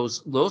ball to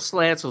those little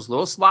slants, those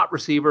little slot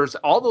receivers,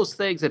 all those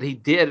things that he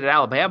did at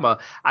Alabama.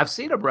 I've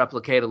seen him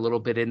replicate a little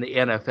bit in the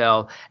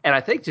NFL. And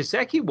I think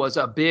Gesicki was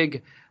a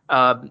big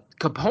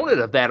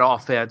component of that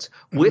offense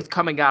with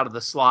coming out of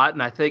the slot.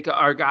 And I think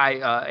our guy,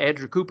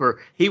 Andrew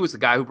Cooper, he was the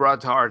guy who brought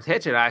it to our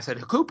attention. I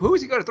said, Coop, who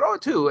is he going to throw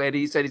it to? And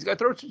he said he's going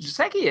to throw it to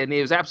Gesicki. And he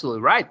was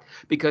absolutely right,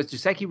 because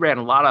Gesicki ran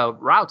a lot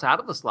of routes out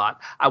of the slot.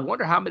 I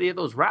wonder how many of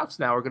those routes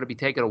now are going to be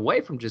taken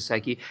away from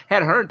Gesicki. Had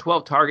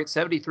 112 targets,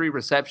 73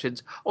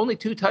 receptions, only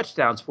 2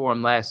 touchdowns for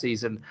him last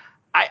season.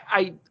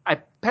 I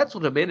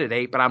penciled him in at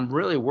 8, but I'm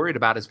really worried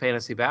about his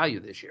fantasy value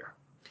this year.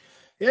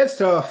 It's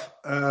tough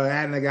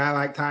adding a guy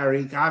like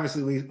Tyreek.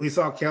 Obviously, we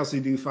saw Kelsey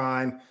do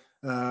fine,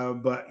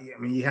 but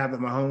you have the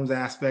Mahomes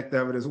aspect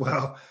of it as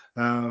well,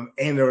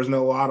 and there was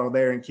no Waddle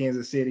there in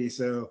Kansas City,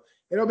 so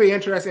it'll be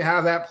interesting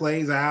how that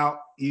plays out.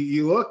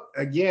 You look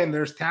again,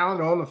 there's talent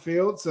on the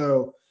field,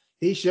 so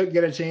he should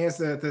get a chance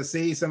to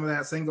see some of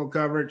that single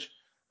coverage.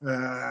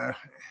 I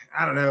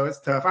don't know, it's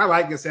tough. I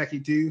like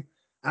Gesicki too.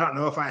 I don't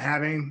know if I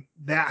have him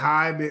that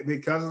high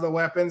because of the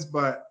weapons,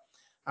 but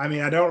I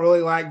don't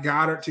really like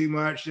Goddard too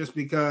much just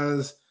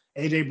because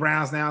A.J.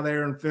 Brown's now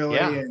there in Philly,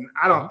 and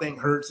I don't think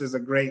Hurts is a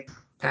great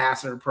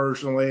passer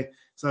personally.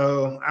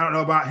 So I don't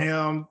know about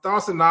him.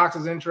 Dawson Knox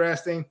is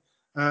interesting,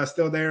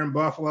 still there in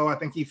Buffalo. I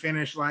think he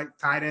finished like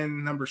tight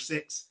end number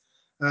 6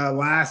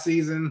 last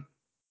season.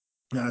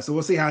 So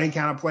we'll see how he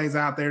kind of plays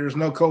out there. There's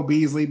no Cole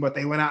Beasley, but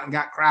they went out and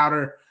got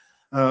Crowder.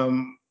 I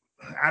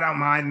don't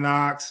mind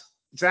Knox.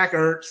 Zach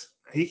Ertz,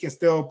 he can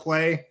still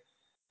play.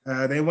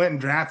 They went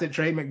and drafted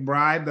Trey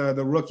McBride,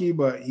 the rookie,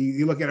 but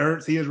you look at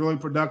Ertz, he is really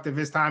productive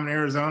his time in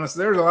Arizona. So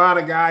there's a lot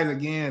of guys,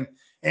 again,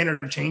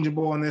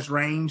 interchangeable in this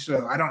range.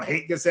 So I don't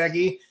hate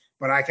Gesicki,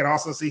 but I could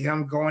also see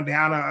him going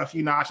down a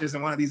few notches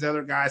and one of these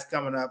other guys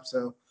coming up.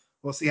 So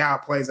we'll see how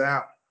it plays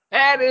out.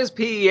 That is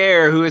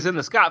Pierre, who is in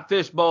the Scott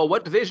Fish Bowl.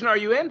 What division are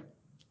you in?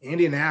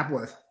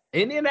 Indianapolis.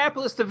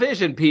 Indianapolis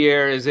Division.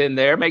 Pierre is in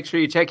there. Make sure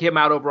you check him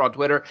out over on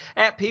Twitter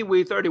at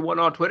PeeWee31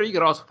 on Twitter. You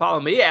can also follow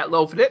me at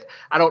Lofinit.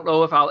 I don't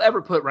know if I'll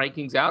ever put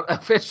rankings out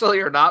officially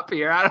or not,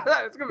 Pierre.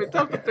 It's going to be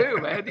tough to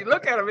do, man. You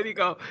look at him and you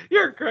go,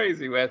 you're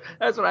crazy, man.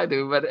 That's what I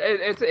do. But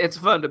it's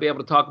fun to be able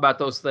to talk about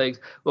those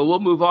things. But we'll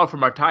move on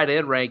from our tight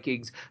end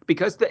rankings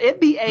because the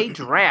NBA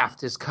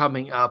draft is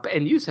coming up.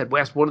 And you said,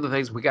 Wes, one of the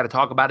things we got to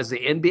talk about is the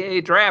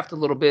NBA draft a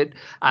little bit.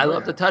 I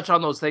love to touch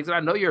on those things. And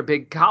I know you're a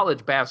big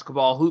college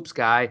basketball hoops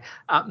guy.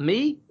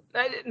 Me,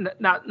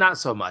 not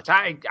so much.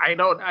 I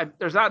don't.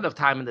 There's not enough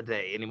time in the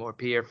day anymore,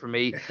 Pierre, for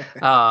me.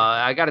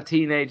 I got a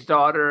teenage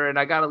daughter and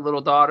I got a little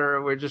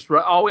daughter. We're just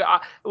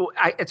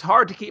it's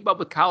hard to keep up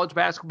with college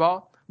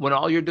basketball when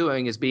all you're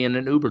doing is being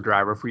an Uber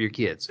driver for your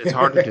kids. It's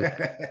hard to do.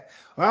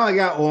 Well, I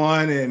got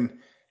one, and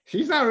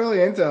she's not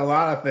really into a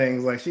lot of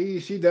things. Like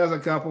she does a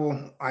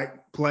couple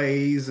like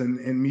plays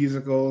and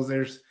musicals.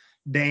 There's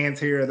dance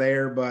here or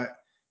there, but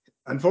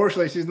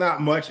unfortunately, she's not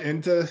much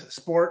into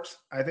sports.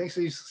 I think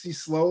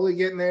she's slowly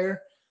getting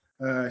there.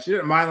 She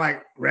didn't mind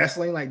like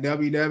wrestling, like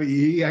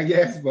WWE, I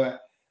guess.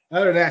 But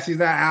other than that, she's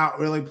not out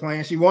really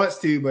playing. She wants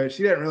to, but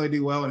she didn't really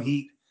do well in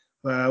heat.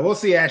 We'll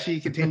see as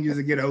she continues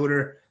to get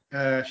older.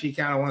 She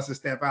kind of wants to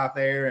step out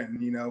there and,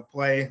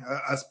 play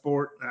a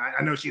sport.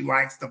 I know she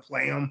likes to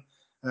play them.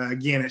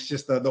 Again, it's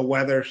just the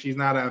weather. She's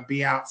not a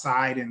be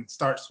outside and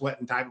start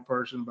sweating type of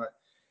person, but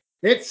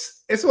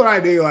it's what I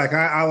do. Like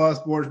I love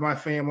sports. My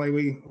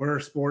family, we're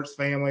a sports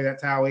family.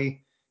 That's how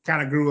we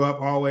kind of grew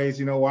up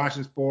always,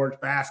 watching sports,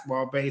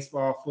 basketball,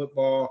 baseball,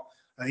 football,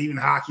 even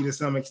hockey to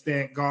some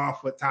extent,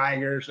 golf with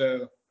Tiger.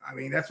 So, I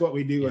mean, that's what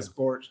we do with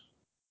sports.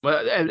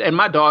 Well, and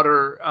my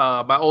daughter,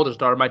 my oldest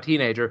daughter, my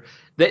teenager,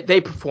 they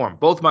perform.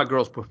 Both my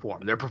girls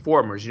perform. They're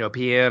performers,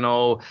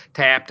 piano,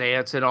 tap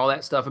dance, and all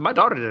that stuff. And my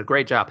daughter did a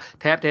great job.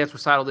 Tap dance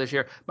recital this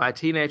year. My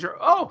teenager,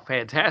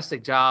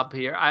 fantastic job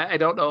here. I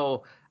don't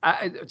know.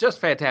 Just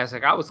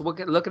fantastic. I was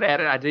looking at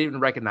it. I didn't even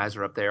recognize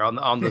her up there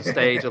on the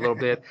stage a little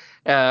bit,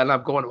 and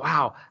I'm going,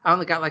 wow. I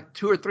only got like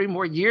 2 or 3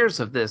 more years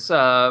of this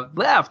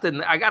left,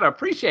 and I got to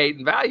appreciate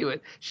and value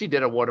it. She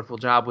did a wonderful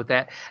job with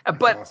that,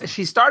 but awesome.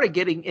 She started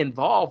getting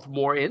involved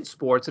more in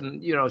sports,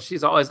 and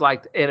she's always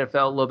liked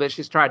NFL a little bit.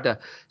 She's tried to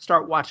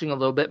start watching a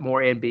little bit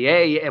more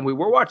NBA, and we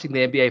were watching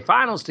the NBA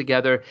Finals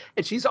together,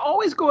 and she's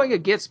always going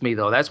against me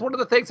though. That's one of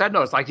the things I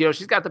noticed. Like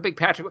she's got the big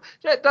Patrick.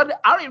 I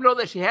don't even know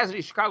that she has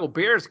any Chicago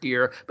Bears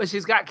gear, but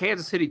she's got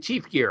Kansas City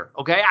Chief gear.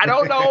 Okay, I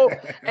don't know.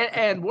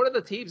 and one of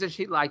the teams that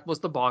she liked was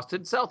the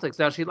Boston Celtics.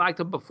 Now she liked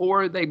them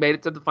before they made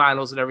it to the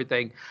finals and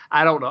everything.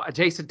 I don't know.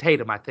 Jason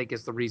Tatum, I think,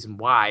 is the reason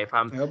why.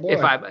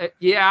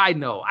 Yeah, I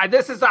know. I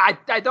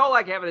don't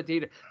like having a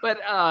team, but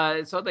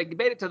so they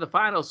made it to the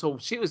finals. So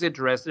she was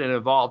interested and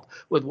involved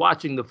with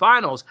watching the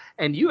finals.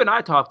 And you and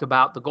I talked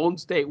about the Golden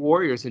State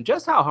Warriors and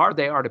just how hard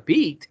they are to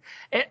beat.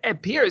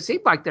 And Pierre, it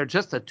seemed like they're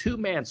just a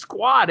 2-man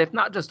squad, if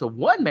not just a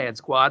 1-man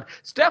squad.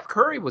 Steph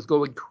Curry was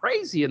going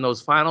crazy in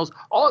those finals,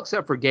 all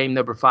except for game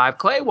number 5.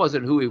 Clay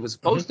wasn't who he was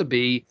supposed to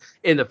be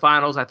in the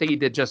finals. I think he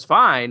did just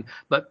fine.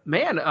 But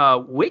man,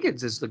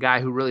 Wiggins is the guy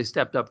who really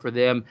stepped up for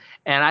them,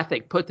 and I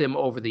think put them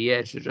over the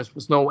edge. There just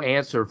was no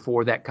answer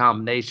for that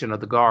combination of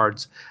the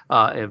guards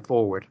and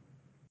forward.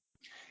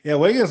 Yeah,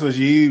 Wiggins was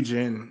huge,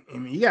 and I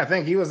mean, you got to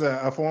think he was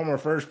a former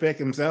first pick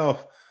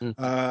himself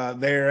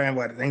there, and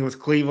I think it was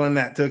Cleveland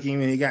that took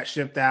him, and he got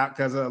shipped out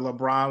because of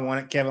LeBron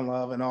wanted Kevin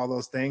Love and all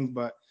those things.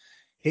 But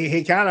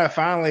he kind of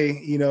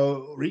finally,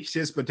 reached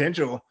his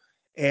potential,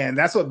 and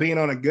that's what being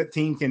on a good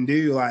team can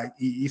do. Like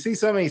you see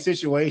so many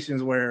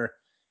situations where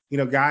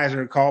guys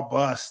are called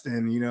bust,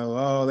 and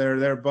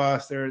they're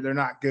bust, they're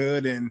not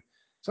good, and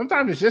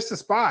sometimes it's just a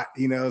spot.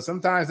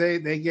 Sometimes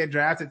they get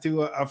drafted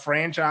to a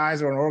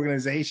franchise or an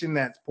organization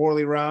that's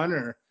poorly run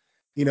or,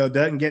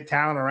 doesn't get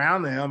talent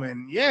around them.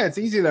 And yeah, it's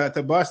easy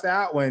to bust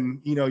out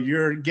when,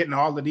 you're getting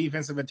all the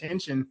defensive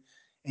attention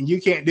and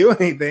you can't do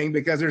anything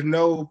because there's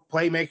no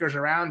playmakers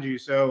around you.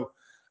 So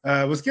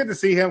it was good to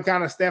see him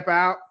kind of step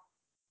out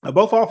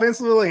both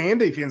offensively and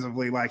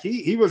defensively. Like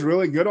he was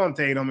really good on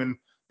Tatum, and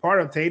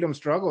part of Tatum's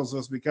struggles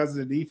was because of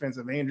the defense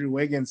of Andrew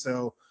Wiggins.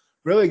 So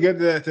really good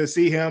to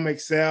see him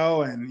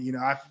excel. And,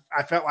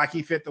 I felt like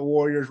he fit the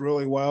Warriors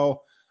really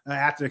well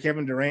after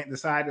Kevin Durant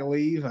decided to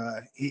leave.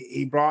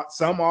 He brought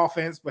some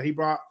offense, but he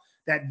brought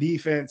that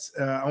defense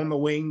on the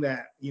wing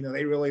that,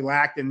 they really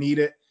lacked and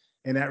needed.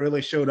 And that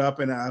really showed up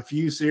in a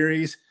few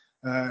series.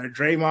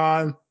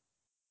 Draymond,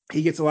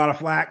 he gets a lot of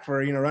flack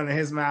for, running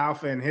his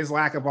mouth and his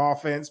lack of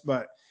offense,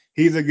 but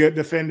he's a good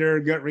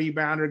defender, good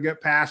rebounder, good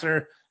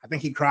passer. I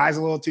think he cries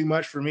a little too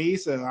much for me,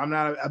 so I'm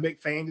not a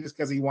big fan just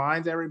because he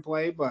whines every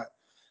play. But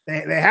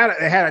they had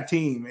a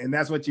team, and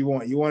that's what you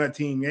want. You want a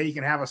team. Yeah, you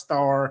can have a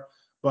star,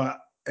 but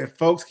if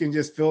folks can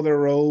just fill their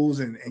roles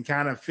and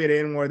kind of fit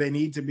in where they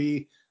need to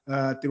be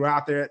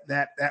throughout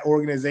that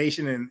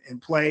organization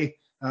and play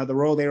the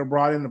role they were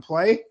brought in to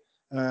play,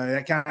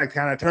 that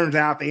kind of turns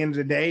out at the end of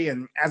the day.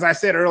 And as I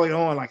said early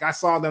on, like I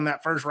saw them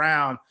that first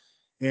round.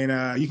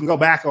 And you can go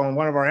back on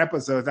one of our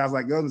episodes. I was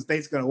like, Golden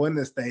State's going to win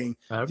this thing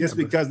just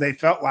because they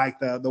felt like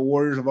the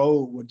Warriors of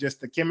old with just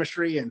the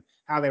chemistry and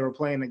how they were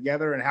playing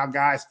together and how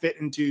guys fit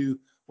into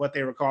what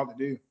they were called to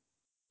do.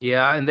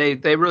 Yeah, and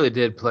they really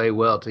did play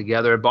well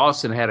together.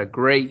 Boston had a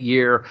great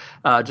year,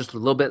 just a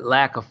little bit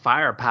lack of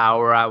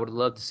firepower. I would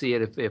love to see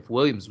it if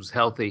Williams was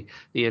healthy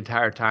the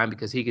entire time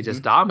because he could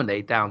just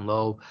dominate down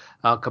low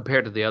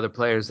compared to the other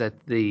players that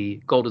the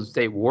Golden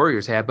State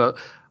Warriors had. But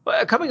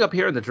coming up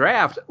here in the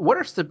draft, what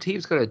are some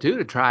teams going to do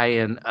to try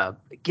and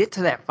get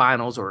to that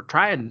finals or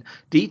try and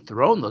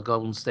dethrone the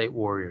Golden State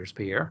Warriors,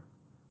 Pierre?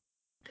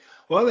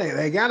 Well,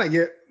 they got to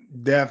get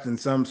depth in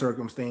some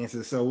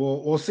circumstances. So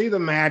we'll see the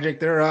Magic.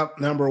 They're up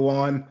number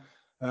 1.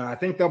 I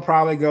think they'll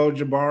probably go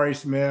Jabari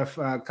Smith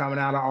coming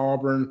out of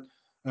Auburn.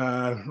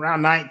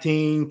 Around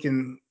 19,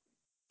 can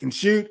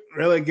shoot,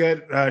 really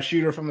good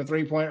shooter from the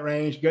 3-point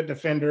range, good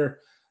defender,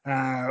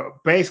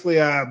 basically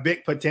a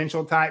big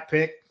potential type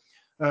pick.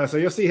 So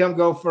you'll see him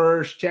go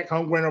first. Chet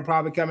Holmgren will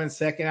probably come in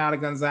second out of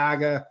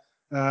Gonzaga.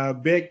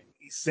 Big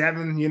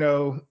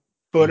 7-footer,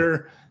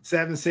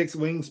 7'6"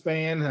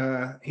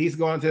 wingspan. He's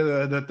going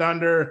to the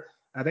Thunder.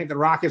 I think the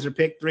Rockets are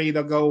pick 3.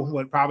 They'll go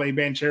with probably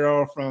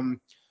Banchero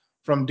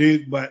from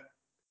Duke, but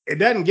it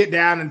doesn't get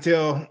down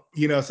until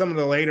some of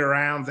the later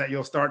rounds that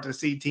you'll start to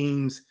see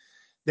teams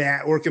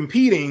that were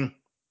competing,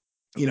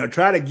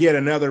 try to get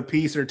another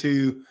piece or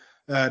two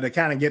to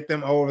kind of get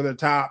them over the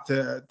top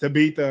to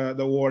beat the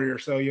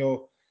Warriors. So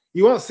you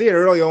won't see it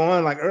early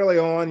on. Like early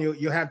on,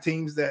 you'll have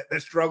teams that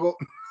struggle.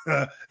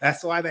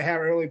 That's why they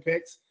have early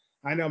picks.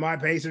 I know my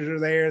Pacers are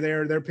there.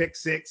 They're pick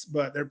 6,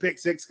 but they're pick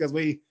 6 because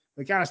we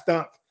kind of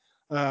stunk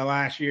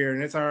last year,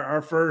 and it's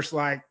our first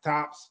like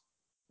top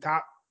I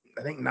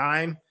think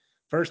 9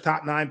 first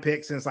top 9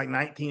 picks since like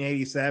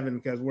 1987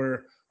 because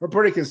we're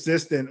pretty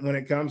consistent when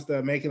it comes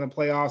to making the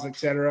playoffs,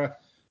 etc.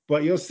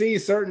 But you'll see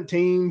certain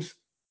teams,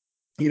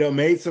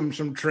 made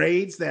some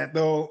trades that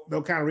they'll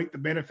kind of reap the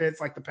benefits,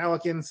 like the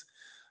Pelicans.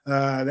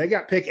 They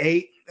got pick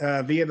 8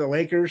 via the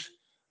Lakers.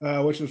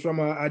 Which was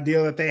from a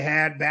deal that they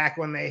had back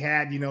when they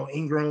had,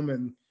 Ingram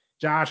and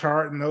Josh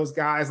Hart and those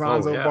guys,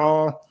 Lonzo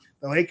Ball.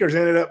 The Lakers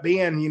ended up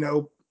being,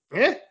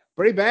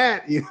 pretty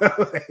bad.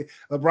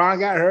 LeBron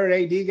got hurt,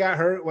 AD got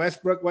hurt,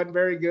 Westbrook wasn't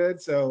very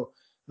good. So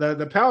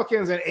the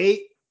Pelicans at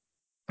 8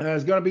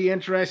 is going to be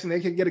interesting. They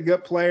could get a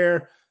good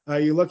player.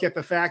 You look at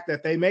the fact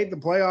that they made the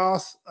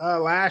playoffs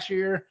last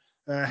year,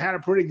 had a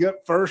pretty good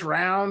first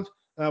round.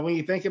 When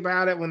you think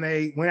about it, when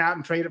they went out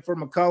and traded for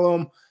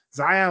McCollum,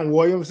 Zion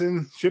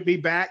Williamson should be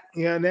back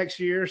next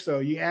year. So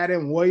you add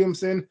in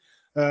Williamson,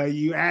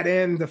 you add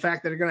in the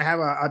fact that they're going to have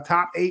a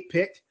top 8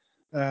 pick.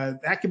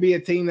 That could be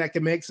a team that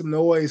can make some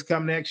noise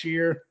come next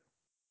year.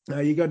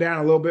 You go down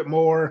a little bit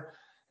more.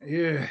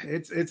 Yeah,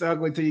 it's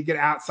ugly till you get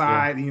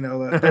outside.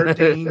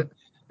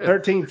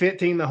 13,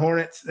 15, the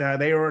Hornets,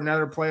 they were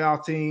another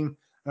playoff team.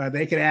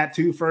 They could add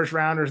 2 first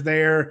rounders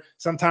there.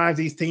 Sometimes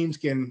these teams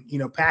can,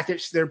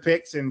 package their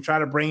picks and try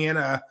to bring in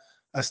a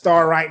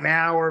star right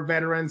now or a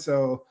veteran.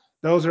 So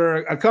those are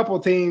a couple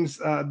of teams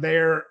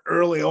there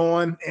early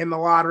on in the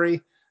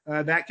lottery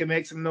that can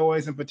make some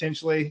noise and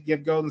potentially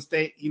give Golden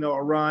State,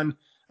 a run.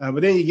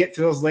 But then you get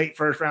to those late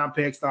first round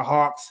picks, the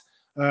Hawks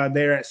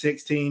there at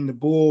 16, the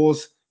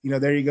Bulls,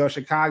 there you go,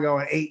 Chicago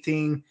at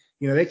 18.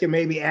 They can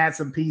maybe add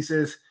some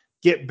pieces,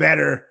 get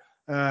better.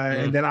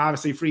 And then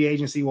obviously free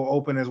agency will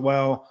open as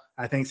well,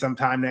 I think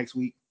sometime next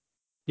week.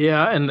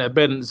 Yeah, and there have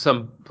been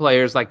some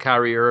players like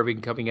Kyrie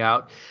Irving coming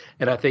out,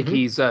 and I think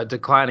he's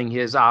declining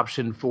his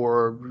option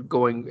for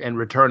going and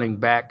returning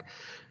back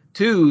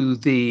to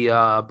the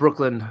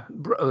Brooklyn.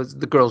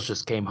 The girls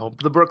just came home.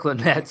 The Brooklyn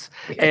Nets,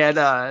 and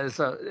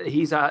so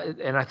he's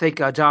and I think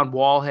John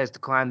Wall has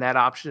declined that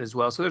option as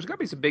well. So there's going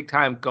to be some big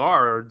time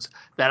guards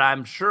that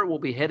I'm sure will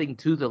be heading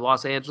to the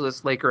Los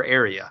Angeles Laker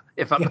area,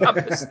 if I'm not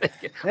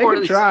mistaken. They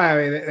can try.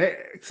 I mean,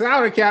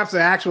 salary cap's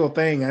an actual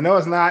thing. I know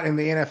it's not in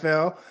the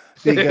NFL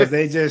because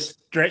they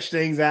just stretch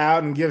things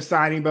out and give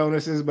signing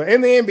bonuses, but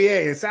in the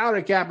NBA, the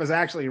salary cap is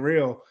actually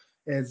real,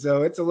 and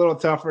so it's a little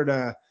tougher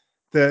to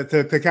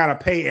kind of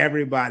pay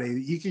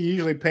everybody. You can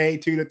usually pay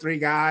 2 to 3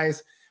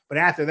 guys, but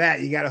after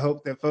that, you got to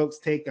hope that folks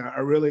take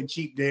a really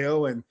cheap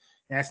deal, and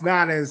that's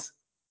not as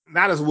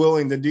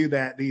willing to do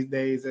that these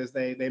days as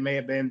they may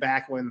have been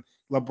back when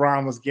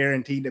LeBron was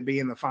guaranteed to be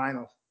in the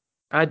finals.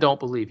 I don't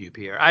believe you,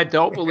 Pierre. I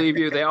don't believe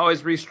you. They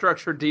always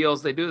restructure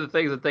deals. They do the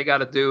things that they got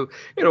to do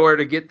in order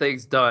to get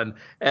things done.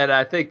 And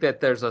I think that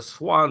there's a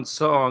swan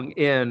song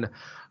in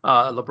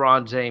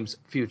LeBron James'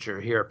 future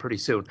here pretty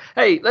soon.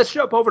 Hey, let's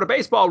jump over to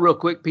baseball real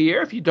quick,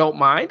 Pierre, if you don't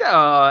mind,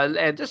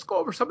 and just go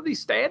over some of these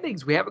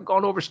standings. We haven't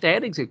gone over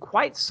standings in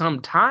quite some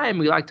time.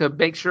 We like to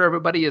make sure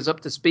everybody is up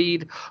to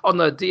speed on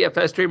the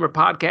DFS Streamer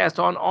podcast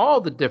on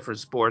all the different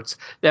sports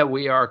that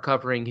we are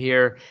covering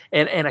here.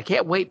 And I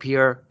can't wait,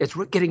 Pierre. It's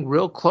getting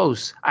real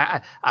close.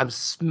 I'm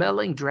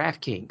smelling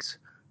DraftKings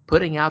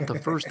putting out the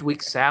first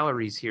week's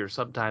salaries here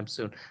sometime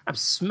soon. I'm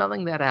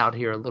smelling that out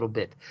here a little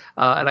bit.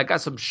 And I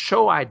got some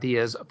show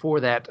ideas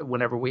for that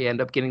whenever we end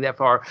up getting that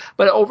far.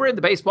 But over in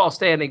the baseball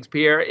standings,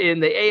 Pierre,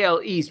 in the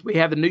AL East, we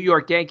have the New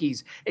York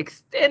Yankees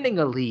extending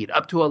a lead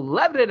up to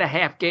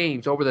 11.5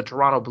 games over the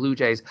Toronto Blue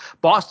Jays.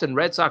 Boston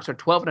Red Sox are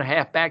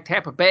 12.5 back.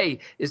 Tampa Bay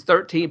is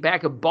 13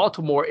 back. And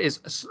Baltimore is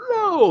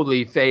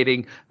slowly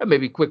fading, or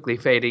maybe quickly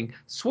fading,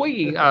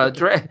 swinging,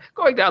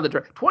 going down the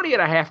draft,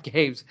 20.5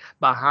 games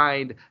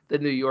behind the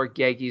New York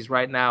Yankees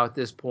right now at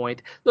this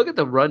point. Look at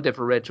the run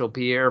differential,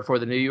 Pierre, for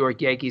the New York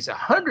Yankees,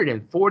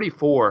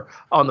 144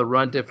 on the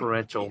run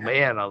differential. Yeah.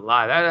 Man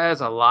alive,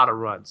 that's a lot of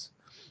runs.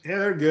 Yeah,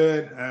 they're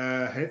good.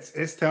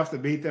 It's tough to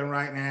beat them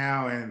right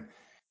now, and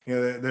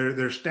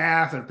their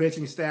staff, their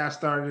pitching staff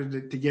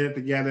started to get it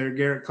together.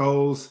 Garrett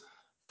Cole's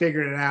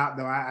figured it out,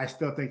 though I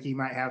still think he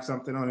might have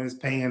something on his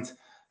pants.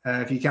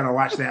 If you kind of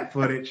watch that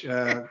footage,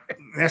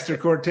 Nestor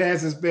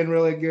Cortez has been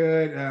really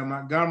good.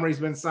 Montgomery's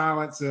been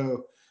solid,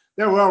 so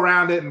they're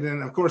well-rounded. And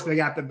then, of course, they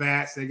got the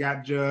bats. They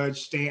got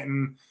Judge,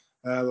 Stanton,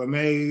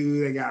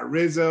 LeMahieu. They got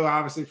Rizzo,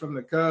 obviously, from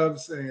the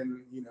Cubs.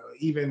 And,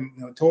 even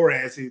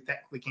Torres, who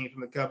technically came from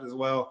the Cubs as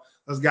well.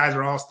 Those guys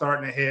are all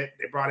starting to hit.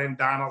 They brought in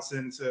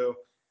Donaldson. So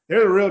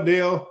they're the real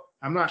deal.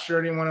 I'm not sure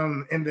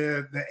anyone in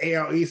the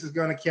AL East is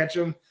going to catch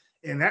them.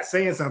 And that's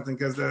saying something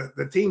because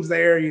the teams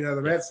there,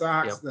 the Red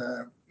Sox,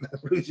 the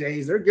Blue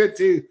Jays, they're good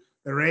too.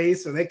 The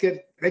Rays. So they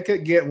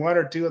could get 1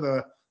 or 2 of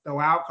the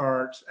wild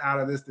cards out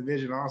of this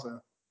division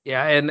also.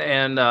 Yeah,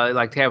 and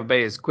like Tampa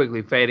Bay is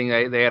quickly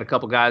fading. They had a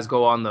couple guys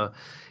go on the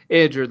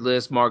injured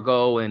list.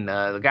 Margot and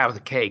the guy with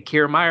the K,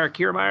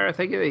 Kiermaier, I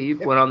think he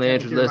went on the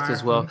Kevin injured list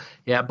as well. Kiermaier.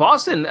 Yeah,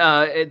 Boston,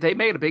 they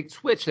made a big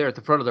switch there at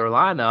the front of their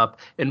lineup.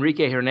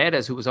 Enrique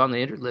Hernandez, who was on the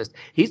injured list,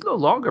 he's no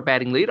longer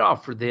batting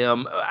leadoff for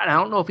them. I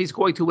don't know if he's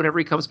going to whenever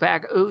he comes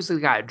back. Who's the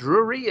guy?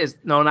 Drury is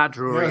no, not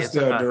No, Drury. it's It's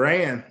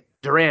Duran.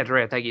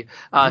 Durant, thank you.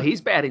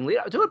 He's batting lead,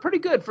 doing pretty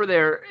good for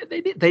their.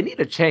 They need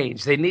a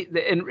change. They need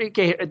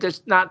Enrique.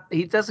 Does not.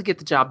 He doesn't get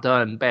the job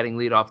done batting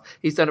leadoff.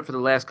 He's done it for the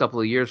last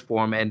couple of years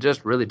for him, and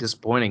just really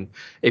disappointing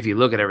if you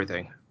look at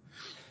everything.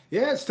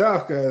 Yeah, it's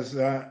tough because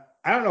I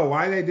don't know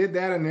why they did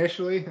that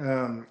initially.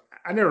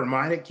 I never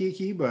minded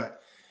Kiki,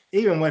 but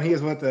even when he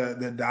was with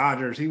the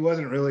Dodgers, he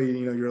wasn't really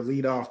your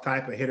leadoff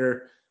type of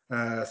hitter.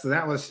 So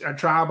that was a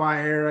trial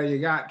by error. You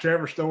got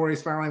Trevor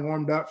Story's finally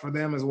warmed up for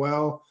them as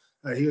well.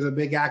 He was a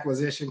big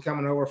acquisition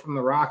coming over from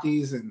the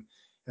Rockies, and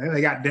then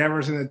they got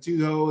Devers in the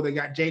 2-hole. They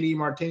got JD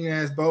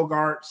Martinez,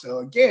 Bogart.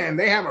 So again,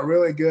 they have a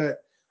really good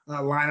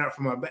lineup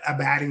from a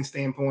batting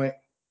standpoint.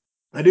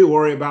 I do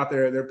worry about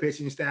their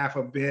pitching staff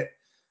a bit.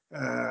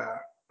 I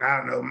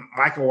don't know.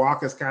 Michael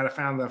Walker's kind of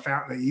found the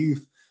fountain of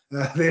youth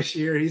this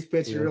year. He's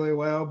pitching really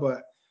well,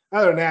 but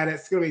other than that,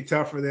 it's going to be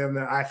tough for them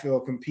to, I feel,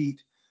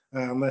 compete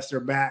unless their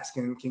bats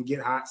can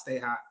get hot, stay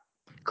hot.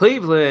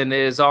 Cleveland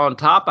is on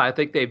top. I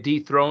think they've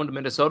dethroned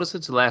Minnesota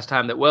since the last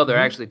time they're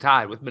actually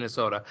tied with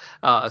Minnesota.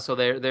 So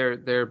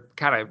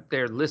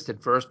they're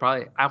listed first,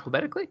 probably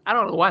alphabetically. I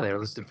don't know why they're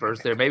listed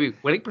first. They're maybe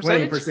winning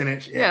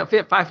percentage. Yeah,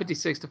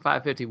 556 to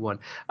 551.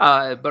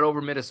 But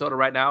over Minnesota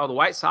right now, the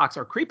White Sox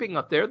are creeping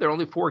up there. They're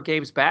only 4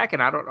 games back,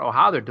 and I don't know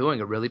how they're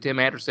doing it really. Tim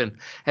Anderson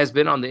has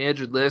been on the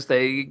injured list.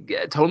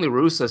 Tony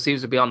Russa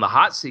seems to be on the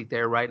hot seat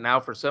there right now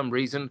for some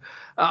reason.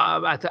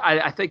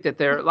 I think that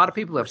a lot of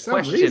people have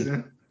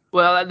questioned.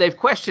 Well, they've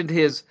questioned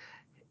his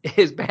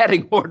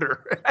batting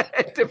order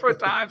at different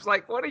times.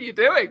 Like, what are you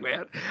doing,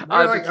 man?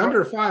 They're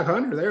under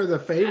 500. They're the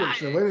favorites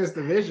to win this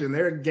division.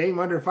 They're game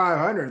under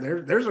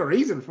 500. There's a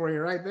reason for you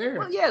right there.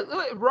 Well, yeah,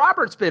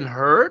 Robert's been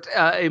hurt.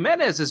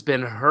 Jimenez has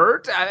been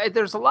hurt.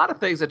 There's a lot of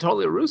things that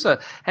Tony La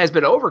Russa has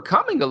been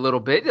overcoming a little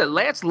bit.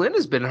 Lance Lynn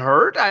has been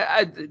hurt.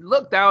 I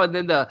look now, and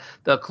then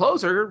the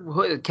closer,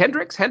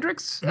 Hendricks,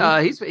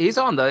 he's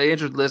on the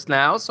injured list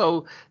now.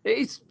 So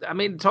Tony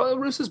La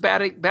Russa's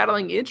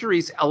battling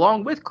injuries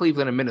along with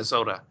Cleveland and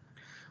Minnesota.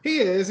 He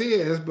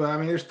is, but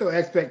there's still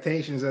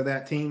expectations of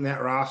that team,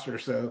 that roster.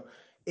 So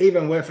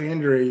even with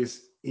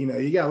injuries, you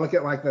got to look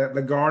at like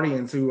the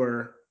Guardians who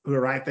are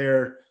right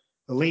there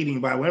leading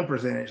by win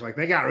percentage. Like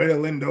they got rid of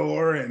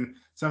Lindor and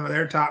some of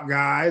their top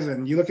guys,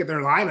 and you look at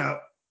their lineup.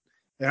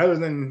 Other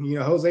than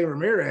Jose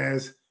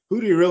Ramirez,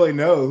 who do you really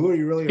know? Who are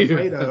you really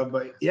afraid of?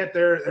 But yet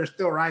they're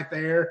still right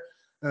there.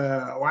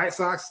 White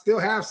Sox still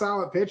have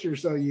solid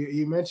pitchers. So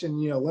you mentioned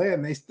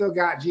Lynn, they still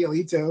got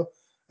Giolito.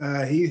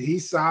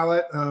 He's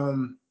solid.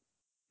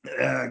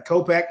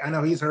 Kopech, I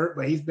know he's hurt,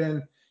 but he's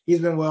been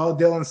well.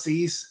 Dylan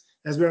Cease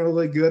has been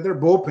really good. Their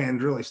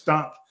bullpen's really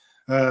stunk.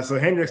 So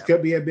Hendricks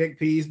could be a big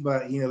piece,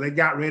 but they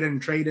got rid of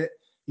and traded.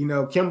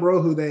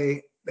 Kimbrough, who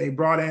they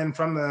brought in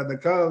from the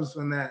Cubs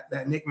in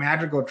that Nick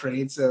Madrigal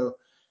trade. So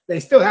they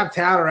still have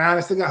talent around.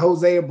 They still got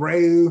Jose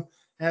Abreu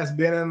has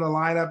been in the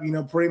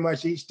lineup, pretty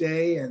much each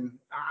day. And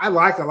I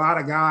like a lot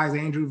of guys.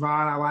 Andrew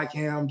Vaughn, I like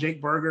him.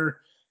 Jake Berger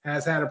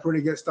has had a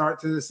pretty good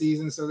start to the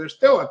season. So there's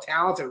still a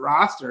talented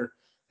roster.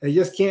 They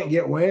just can't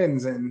get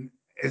wins, and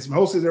it's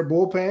mostly their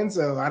bullpen.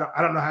 So I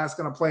don't know how it's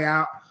going to play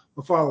out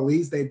with all the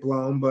leads they've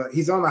blown, but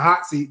he's on the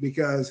hot seat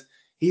because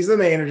he's the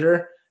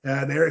manager.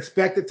 They're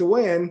expected to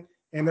win,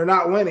 and they're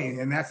not winning,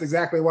 and that's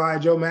exactly why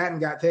Joe Maddon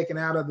got taken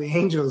out of the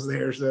Angels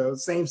there. So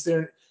same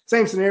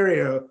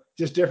scenario,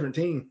 just different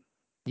team.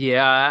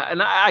 Yeah,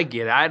 and I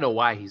get it. I know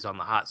why he's on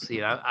the hot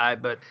seat.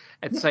 But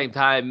at the same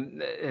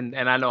time, and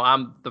I know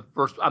I'm the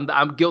first.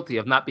 I'm guilty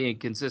of not being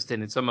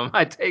consistent in some of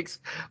my takes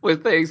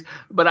with things.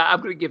 But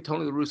I'm going to give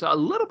Tony La Russa a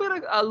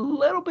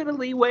little bit of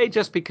leeway,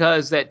 just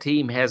because that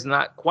team has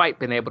not quite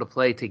been able to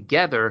play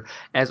together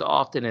as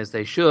often as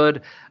they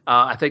should.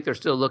 I think they're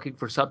still looking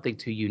for something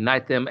to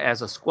unite them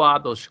as a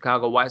squad. Those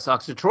Chicago White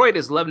Sox. Detroit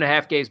is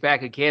 11.5 games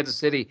back, and Kansas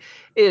City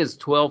is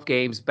 12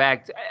 games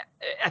back.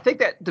 I think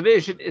that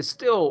division is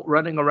still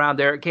running around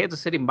there. Kansas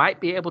City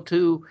might be able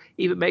to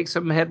even make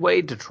some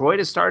headway. Detroit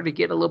is starting to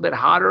get a little bit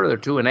hotter. They're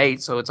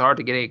 2-8, so it's hard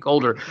to get any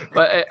colder.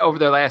 But over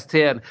their last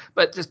 10,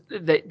 but just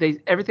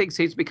everything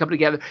seems to be coming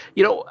together.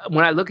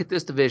 When I look at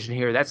this division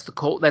here, that's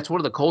one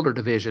of the colder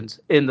divisions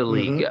in the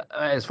league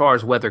as far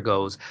as weather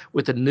goes.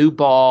 With the new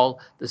ball,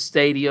 the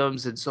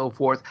stadiums, and so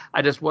forth,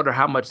 I just wonder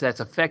how much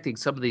that's affecting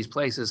some of these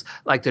places.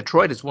 Like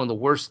Detroit is one of the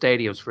worst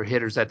stadiums for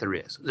hitters that there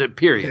is.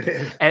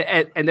 Period.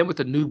 And then with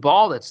the new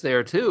ball that's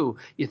there too,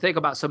 you think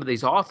about some of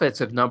these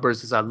offensive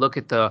numbers. As I look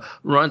at the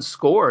runs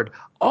scored,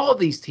 all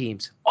these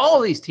teams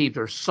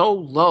are so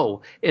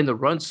low in the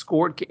runs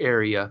scored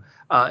area.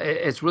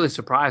 It's really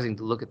surprising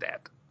to look at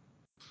that.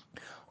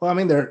 Well,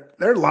 their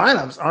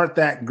lineups aren't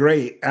that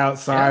great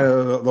outside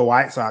of the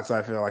White Sox.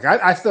 I feel like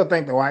I still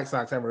think the White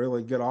Sox have a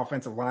really good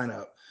offensive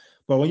lineup,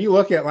 but when you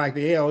look at like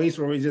the AL East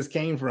where we just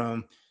came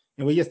from,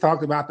 And we just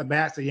talked about the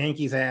bats the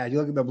Yankees had. You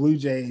look at the Blue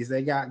Jays,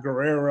 they got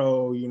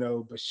Guerrero,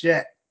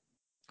 Bichette,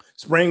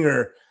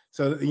 Springer.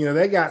 So,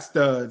 they got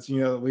studs.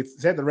 We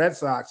said the Red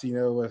Sox,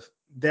 with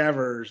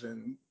Devers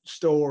and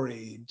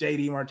Story,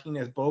 JD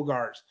Martinez,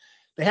 Bogarts.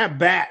 They have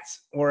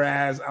bats,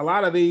 whereas a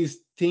lot of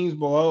these teams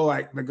below,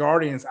 like the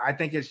Guardians, I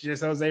think it's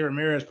just Jose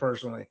Ramirez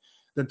personally.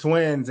 The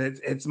Twins,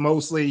 it's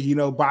mostly,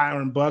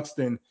 Byron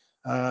Buxton,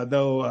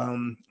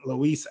 though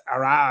Luis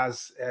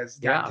Arraez has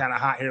gotten kind of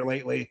hot here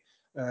lately.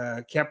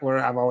 Kepler,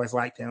 I've always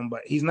liked him,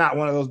 but he's not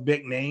one of those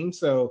big names.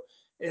 So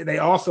they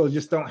also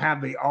just don't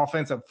have the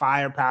offensive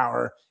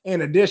firepower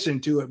in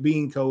addition to it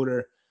being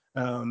colder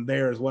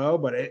there as well.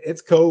 But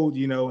it's cold,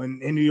 in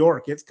New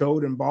York. It's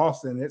cold in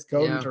Boston. It's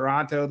cold in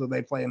Toronto that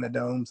they play in the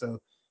Dome.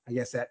 So I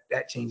guess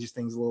that changes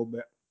things a little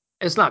bit.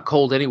 It's not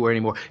cold anywhere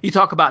anymore. You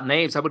talk about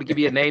names. I'm going to give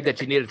you a name that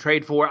you need to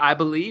trade for. I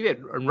believe it.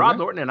 And Rob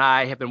Norton and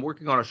I have been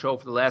working on a show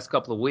for the last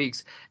couple of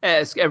weeks.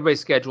 As everybody's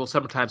schedule,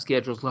 summertime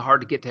schedule, is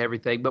hard to get to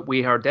everything, but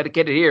we are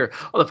dedicated here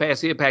on the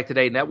Fantasy Impact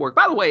Today Network.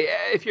 By the way,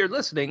 if you're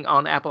listening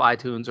on Apple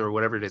iTunes or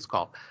whatever it is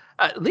called,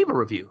 leave a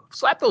review.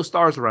 Slap those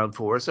stars around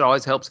for us. It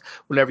always helps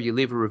whenever you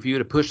leave a review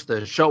to push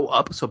the show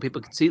up so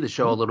people can see the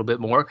show a little bit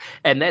more.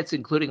 And that's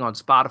including on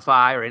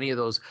Spotify or any of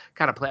those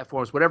kind of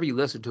platforms, whatever you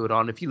listen to it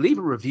on. If you leave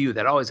a review,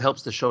 that always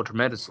helps the show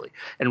tremendously.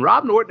 And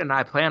Rob Norton and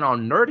I plan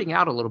on nerding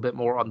out a little bit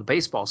more on the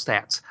baseball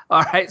stats.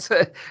 All right.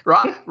 So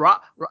Rob,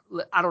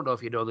 I don't know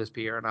if you know this,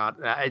 Pierre, or not.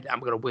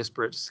 I'm going to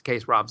whisper it just in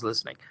case Rob's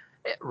listening.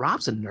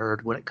 Rob's a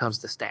nerd when it comes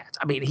to stats.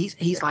 I mean,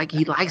 he's like,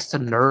 he likes to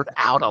nerd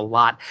out a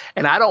lot,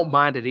 and I don't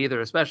mind it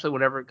either, especially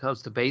whenever it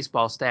comes to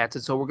baseball stats.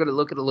 And so we're going to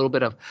look at a little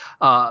bit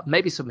of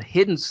maybe some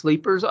hidden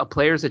sleepers of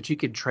players that you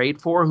can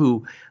trade for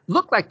who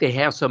look like they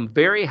have some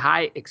very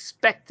high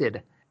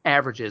expected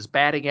averages,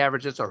 batting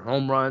averages or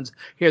home runs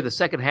here the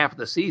second half of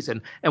the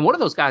season. And one of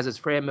those guys is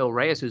Franmil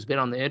Reyes, who's been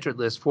on the injured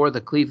list for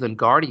the Cleveland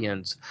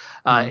Guardians.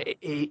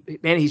 He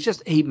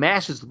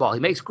mashes the ball.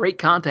 He makes great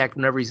contact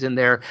whenever he's in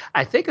there.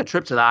 I think a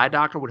trip to the eye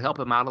doctor would help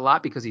him out a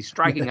lot because he's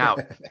striking out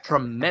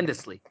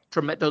tremendously.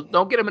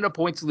 Don't get him in a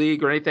points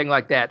league or anything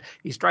like that.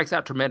 He strikes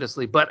out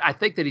tremendously, but I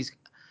think that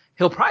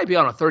he'll probably be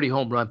on a 30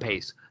 home run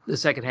pace the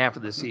second half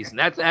of the season.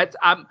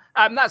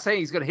 I'm not saying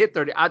he's going to hit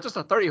 30, just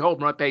a 30 home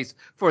run pace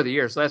for the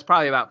year. So that's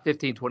probably about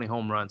 15, 20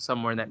 home runs,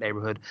 somewhere in that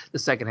neighborhood, the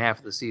second half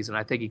of the season.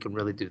 I think he can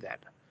really do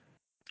that.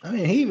 I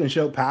mean, he even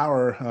showed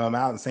power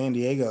out in San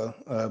Diego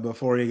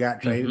before he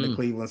got traded to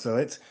Cleveland. So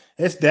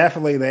it's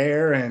definitely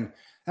there. And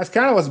that's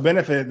kind of what's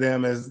benefited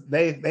them is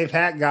they've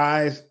had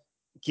guys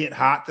get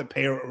hot to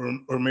pay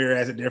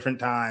Ramirez at different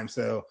times.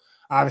 So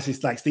obviously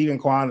it's like Stephen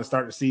Kwan to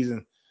start the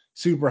season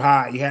super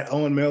hot. You had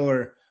Owen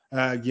Miller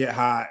get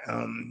hot.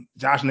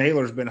 Josh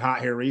Naylor's been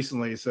hot here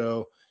recently.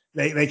 So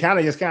they kind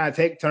of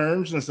take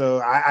turns. And so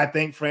I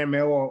think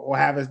Franmil will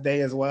have his day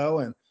as well.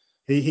 And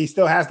he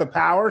still has the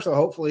power. So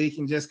hopefully he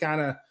can just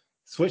kind of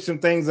switch some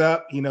things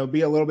up,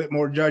 be a little bit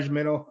more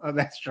judgmental of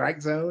that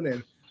strike zone.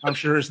 And I'm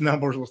sure his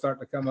numbers will start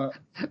to come up.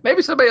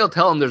 Maybe somebody will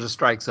tell him there's a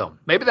strike zone.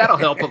 Maybe that'll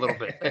help a little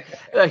bit.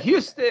 The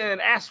Houston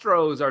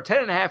Astros are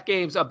 10.5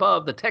 games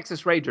above the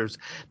Texas Rangers.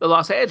 The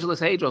Los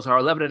Angeles Angels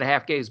are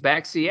 11.5 games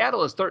back.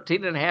 Seattle is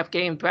 13.5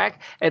 games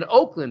back. And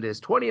Oakland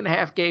is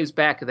 20.5 games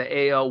back of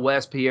the AL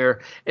West,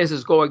 Pierre. This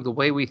is going the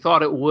way we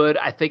thought it would.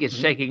 I think it's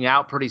shaking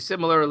out pretty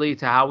similarly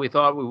to how we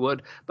thought we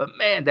would. But,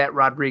 man, that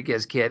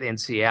Rodriguez kid in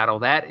Seattle,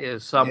 that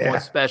is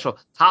somewhat special.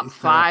 Top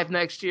 5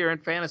 next year in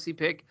fantasy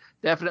pick,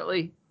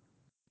 definitely.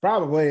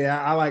 Probably.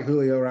 I like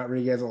Julio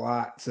Rodriguez a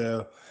lot.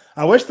 So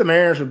I wish the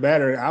Mariners were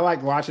better. I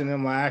liked watching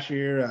them last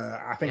year.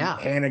 I think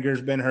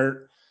Haniger's been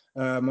hurt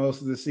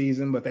most of the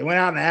season, but they went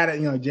out and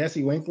added,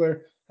 Jesse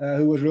Winkler,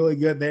 who was really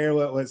good there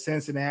with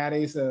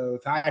Cincinnati. So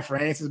Ty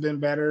France has been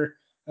better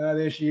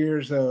this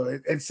year. So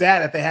it's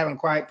sad that they haven't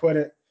quite put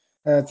it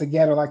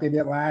together like they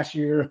did last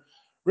year.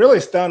 Really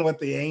stunned with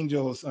the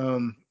Angels.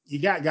 You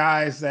got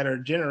guys that are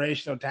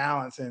generational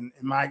talents and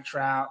Mike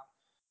Trout,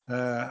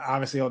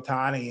 obviously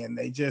Ohtani, and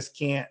they just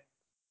can't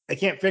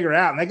figure it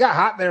out. And they got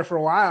hot there for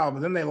a while,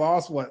 but then they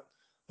lost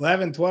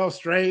 11, 12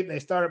 straight. They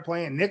started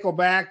playing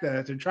Nickelback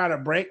to try to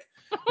break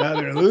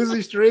their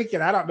losing streak.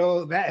 And I don't know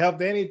if that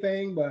helped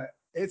anything, but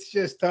it's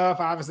just tough.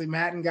 Obviously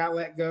Madden got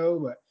let go,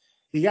 but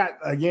he got,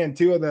 again,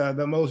 two of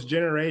the most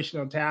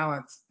generational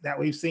talents that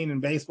we've seen in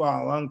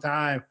baseball in a long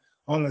time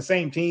on the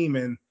same team.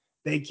 And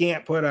they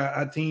can't put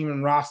a team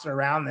and roster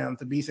around them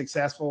to be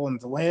successful and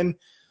to win.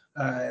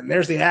 And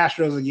there's the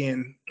Astros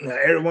again.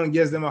 Everyone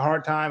gives them a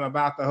hard time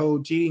about the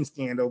whole cheating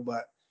scandal,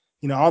 but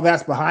all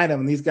that's behind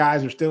them. And these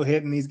guys are still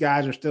hitting. These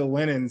guys are still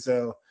winning.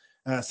 So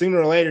sooner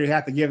or later, you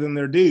have to give them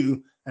their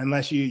due,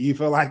 unless you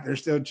feel like they're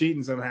still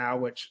cheating somehow,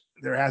 which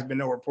there has been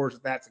no reports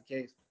that that's the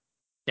case.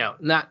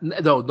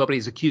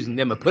 Nobody's accusing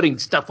them of putting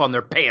stuff on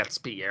their pants,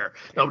 Pierre.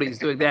 Nobody's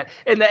doing that.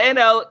 In the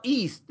NL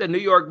East, the New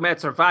York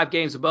Mets are 5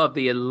 games above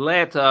the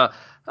Atlanta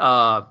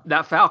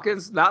Not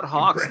Falcons, not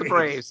Hawks, the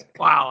Braves. Braves.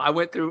 Wow, I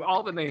went through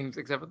all the names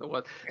except for the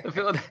one.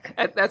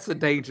 That's the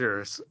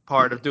dangerous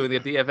part of doing the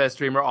DFS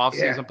Streamer Yeah.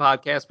 off-season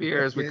podcast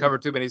here, is we Kidding. cover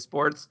too many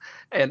sports,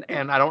 and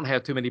I don't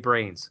have too many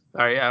brains.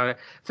 All right,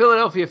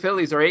 Philadelphia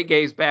Phillies are 8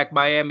 games back.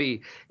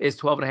 Miami is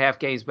 12.5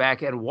 games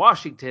back, and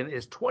Washington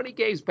is 20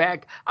 games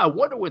back. I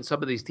wonder when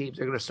some of these teams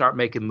are going to start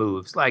making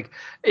moves. Like,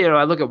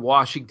 I look at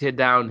Washington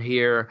down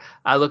here.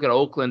 I look at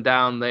Oakland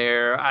down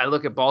there. I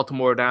look at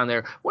Baltimore down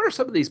there. When are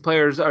some of these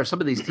players or some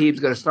of these teams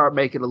going to start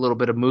making a little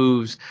bit of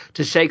moves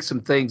to shake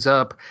some things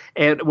up?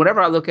 And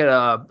whenever I look at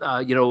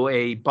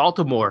a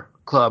Baltimore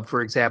club,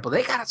 for example,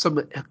 they got some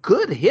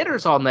good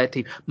hitters on that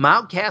team.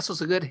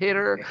 Mountcastle's a good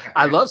hitter.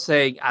 I love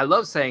saying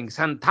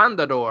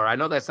Santandador. I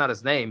know that's not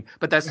his name,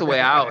 but that's the way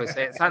I always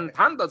say it.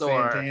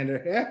 Santandador.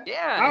 Santander. Yeah.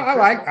 Yeah,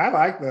 and I Chris.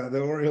 like the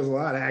Orioles a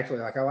lot, actually.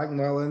 Like, I like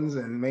Mullins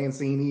and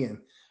Mancini, and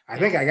I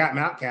think I got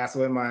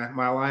Mountcastle in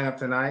my lineup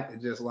tonight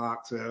that just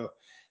locked. So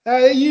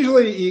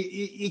usually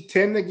you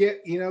tend to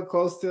get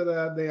close to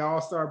the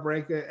All-Star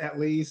break at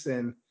least,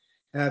 and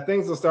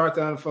things will start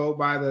to unfold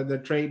by the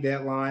trade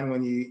deadline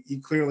when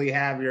you clearly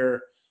have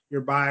your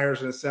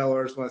buyers and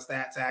sellers once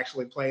that's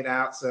actually played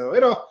out. So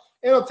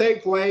it'll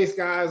take place.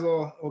 Guys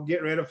will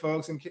get rid of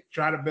folks and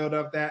try to build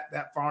up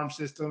that farm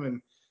system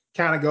and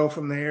kind of go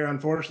from there.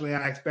 Unfortunately,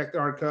 I expect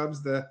our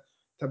Cubs to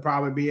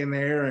probably be in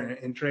there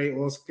and trade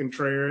Willson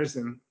Contreras,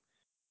 and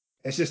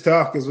it's just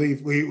tough because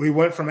we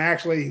went from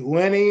actually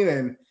winning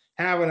and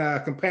having a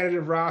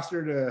competitive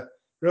roster to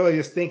really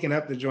just thinking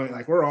up the joint.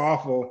 Like, we're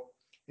awful.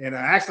 And I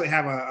actually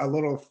have a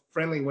little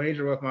friendly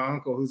wager with my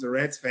uncle, who's a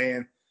Reds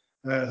fan,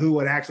 who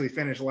would actually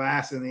finish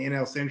last in the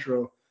NL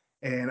Central.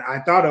 And I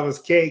thought it was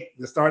cake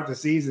to start the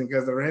season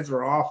because the Reds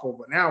were awful.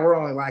 But now we're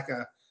only like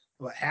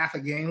half a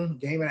game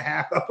and a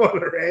half up on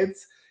the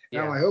Reds.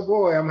 And I'm like, oh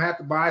boy, I'm gonna have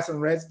to buy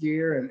some Reds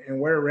gear and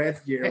wear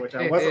Reds gear, which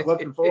I wasn't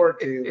looking forward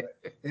to.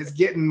 But it's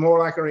getting more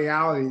like a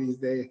reality these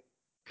days.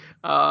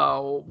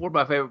 One of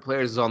my favorite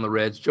players is on the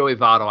Reds, Joey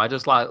Votto. I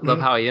just love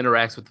how he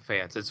interacts with the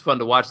fans. It's fun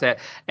to watch that.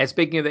 And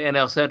speaking of the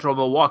NL Central,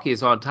 Milwaukee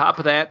is on top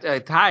of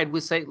that, tied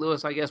with St.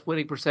 Louis, I guess,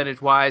 winning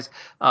percentage-wise.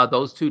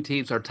 Those two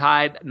teams are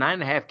tied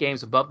 9.5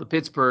 games above the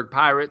Pittsburgh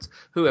Pirates,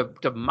 who have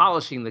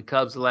demolishing the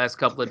Cubs the last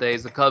couple of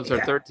days. The Cubs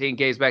are 13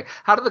 games back.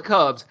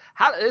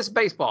 This is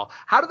baseball.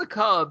 How do the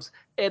Cubs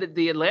and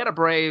the Atlanta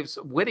Braves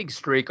winning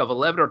streak of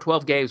 11 or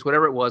 12 games,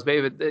 whatever it was,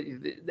 maybe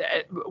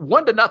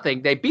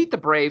 1-0. They beat the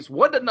Braves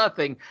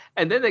 1-0,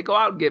 and then they go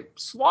out and get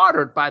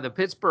slaughtered by the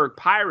Pittsburgh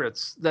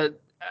Pirates.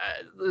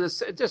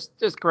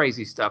 Just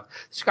crazy stuff.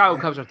 The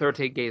Chicago Cubs are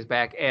 13 games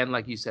back, and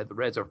like you said, the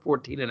Reds are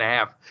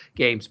 14.5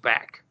 games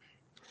back.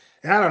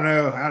 I don't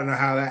know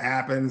how that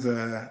happens.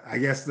 I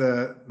guess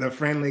the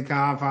friendly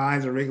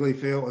confines of Wrigley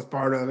Field was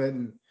part of it,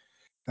 and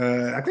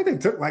I think they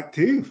took like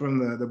 2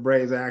 from the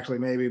Braves, actually,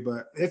 maybe.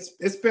 But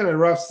it's been a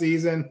rough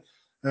season.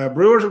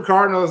 Brewers and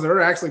Cardinals,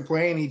 they're actually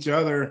playing each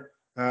other.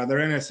 They're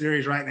in a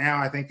series right now.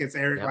 I think it's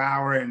Eric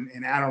Lauer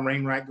and Adam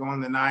Wainwright going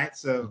tonight.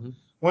 So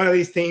one of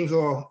these teams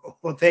will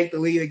take the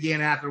lead again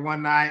after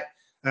one night.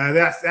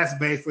 That's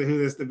basically who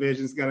this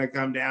division is going to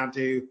come down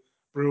to.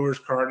 Brewers,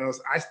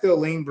 Cardinals. I still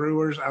lean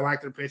Brewers. I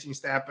like their pitching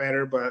staff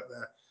better, but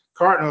the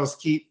Cardinals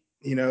keep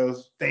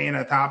staying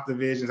atop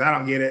divisions. I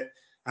don't get it.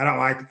 I don't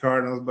like the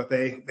Cardinals, but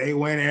they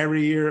win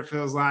every year, it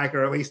feels like,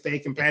 or at least stay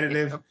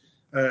competitive.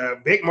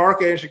 Big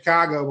market in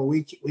Chicago, but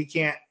we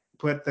can't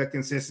put the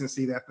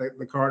consistency that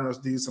the Cardinals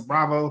do. So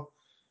bravo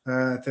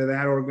to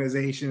that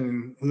organization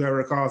and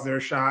whoever calls their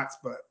shots,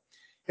 but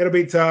it'll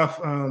be tough.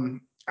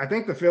 I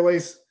think the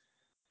Phillies,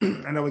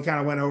 I know we kind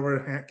of went over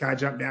and kind of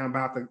jumped down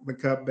about the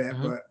Cub bet,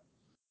 but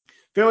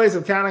Phillies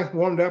have kind of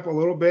warmed up a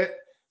little bit.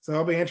 So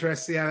it'll be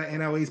interesting to see how the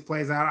NL East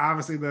plays out.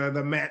 Obviously,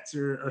 the Mets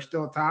are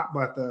still top,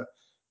 but the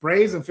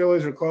Braves and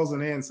Phillies are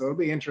closing in. So it'll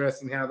be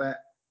interesting how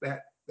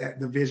that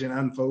division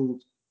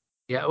unfolds.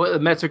 Yeah, well, the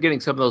Mets are getting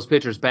some of those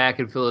pitchers back,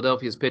 and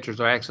Philadelphia's pitchers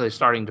are actually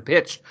starting to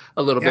pitch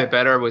a little bit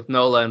better with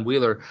Nola and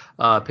Wheeler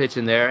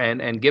pitching there,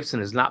 and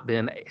Gibson has not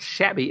been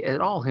shabby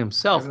at all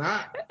himself.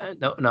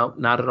 No,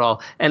 not at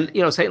all. And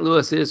St.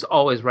 Louis is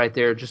always right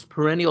there, just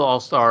perennial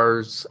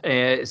all-stars.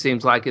 It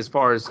seems like, as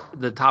far as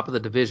the top of the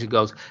division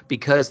goes,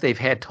 because they've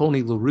had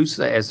Tony La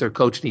Russa as their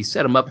coach, and he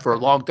set them up for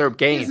long-term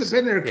gains. He's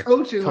been their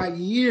coach in like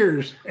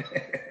years.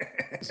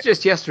 It's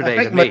just yesterday.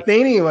 I think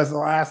Matheny was the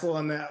last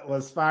one that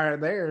was fired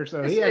there,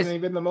 so he hasn't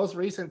even been the most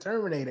recent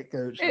terminated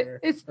coach there.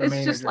 It's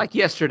just like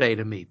yesterday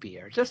to me,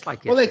 Pierre. Just like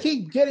yesterday. Well, they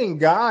keep getting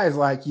guys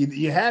like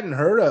you hadn't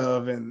heard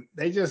of, and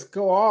they just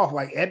go off.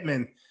 Like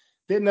Edman,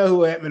 didn't know who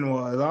Edman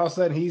was. All of a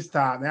sudden, he's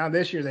top. Now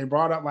this year, they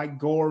brought up like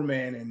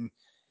Gorman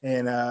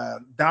and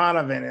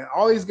Donovan, and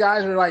all these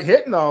guys are like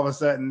hitting all of a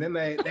sudden. Then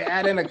they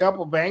add in a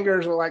couple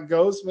bangers with like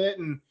Goldschmidt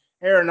and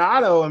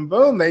Arenado, and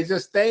boom, they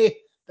just stay.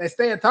 They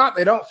stay atop.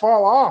 They don't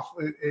fall off.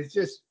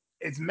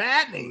 It's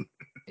maddening.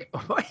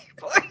 Boy,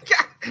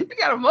 you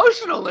got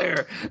emotional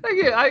there.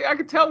 I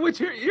can tell which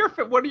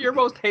one of your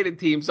most hated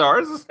teams are.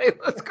 Is the St.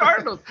 Louis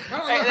Cardinals. I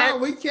don't know how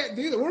we can't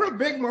do that. We're a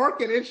big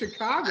market in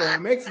Chicago.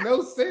 It makes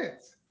no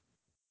sense.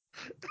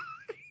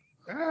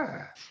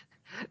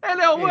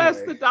 NL West,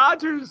 Anyway, the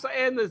Dodgers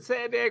and the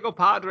San Diego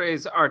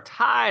Padres are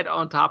tied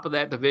on top of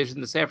that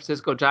division. The San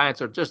Francisco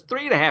Giants are just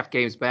 3.5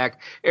 games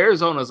back.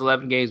 Arizona's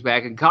 11 games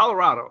back, and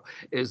Colorado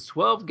is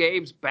 12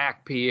 games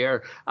back.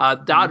 Pierre,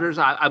 Dodgers.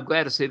 I'm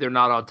glad to see they're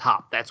not on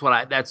top. That's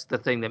the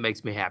thing that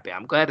makes me happy.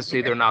 I'm glad to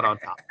see they're not on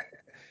top.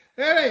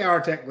 yeah, they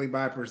are technically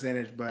by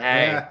percentage, but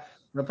Hey, yeah,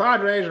 the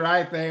Padres are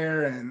right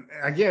there. And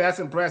again, that's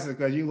impressive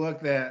because you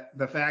looked at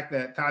the fact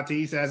that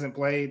Tatis hasn't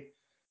played,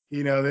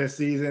 this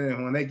season,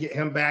 and when they get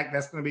him back,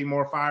 that's going to be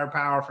more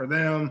firepower for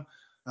them.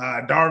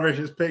 Darvish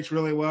has pitched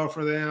really well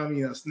for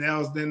them.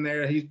 Snell's been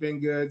there; he's been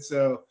good,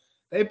 so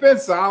they've been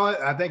solid.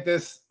 I think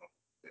this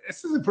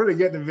is a pretty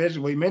good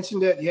division. We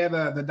mentioned it. Yeah,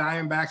 the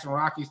Diamondbacks and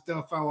Rockies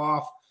still fell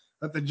off,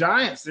 but the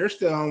Giants, they're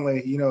still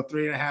only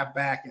 3.5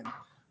 back, and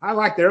I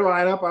like their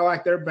lineup. I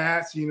like their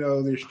bats.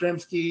 There's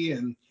Strzemski,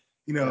 and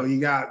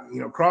you got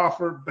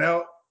Crawford,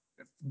 Belt.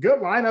 Good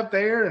lineup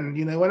there, and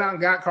went out and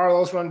got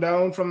Carlos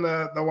Rondon from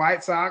the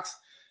White Sox,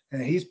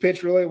 and he's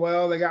pitched really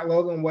well. They got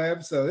Logan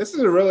Webb, so this is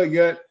a really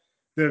good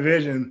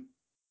division,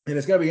 and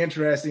it's going to be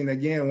interesting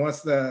again once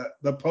the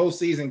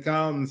postseason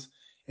comes.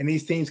 And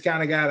these teams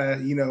kind of got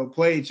to,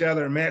 play each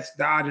other. Mets,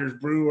 Dodgers,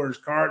 Brewers,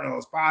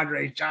 Cardinals,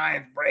 Padres,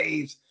 Giants,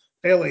 Braves,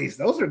 Phillies.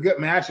 Those are good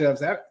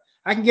matchups.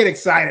 I can get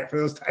excited for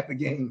those type of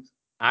games.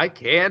 I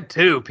can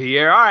too,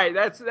 Pierre. All right,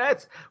 that's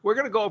we're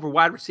gonna go over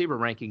wide receiver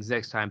rankings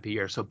next time,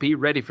 Pierre. So be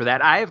ready for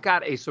that. I have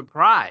got a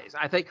surprise.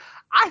 I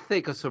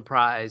think a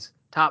surprise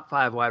top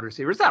 5 wide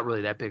receiver. It's not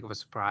really that big of a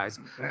surprise,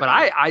 but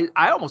I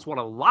almost want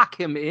to lock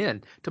him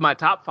in to my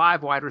top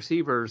 5 wide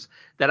receivers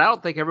that I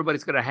don't think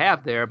everybody's gonna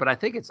have there, but I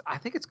think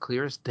it's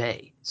clear as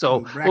day. So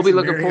we'll be Braxton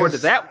looking forward to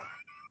Berrios. that one.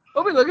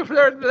 We'll be looking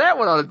forward to that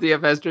one on the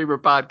DFS Streamer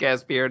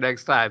podcast here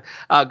next time.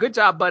 Good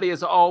job, buddy,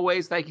 as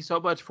always. Thank you so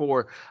much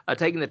for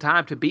taking the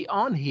time to be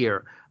on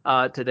here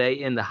today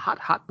in the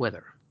hot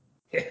weather.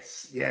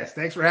 Yes.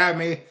 Thanks for having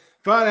me.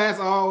 Fun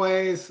as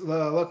always.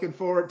 Looking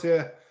forward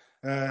to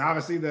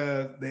obviously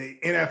the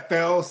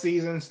NFL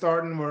season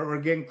starting. We're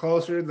getting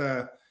closer.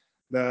 The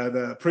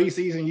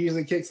preseason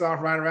usually kicks off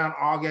right around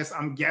August.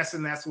 I'm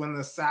guessing that's when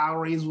the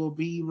salaries will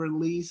be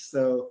released.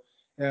 So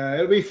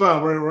it'll be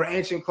fun. We're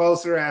inching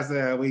closer as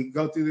we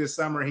go through this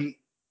summer heat.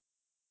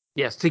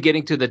 Yes, to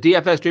getting to the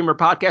DFS Dreamer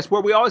podcast,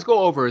 where we always go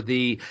over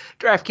the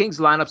DraftKings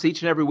lineups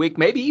each and every week,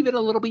 maybe even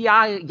a little bit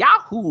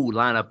Yahoo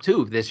lineup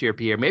too this year,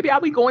 Pierre. Maybe I'll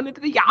be going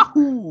into the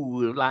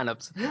Yahoo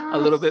lineups a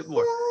little bit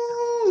more.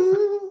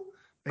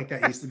 I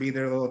think that used to be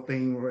their little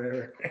thing or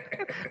whatever.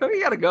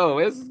 We gotta go.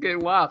 This is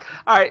getting wild.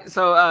 All right,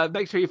 so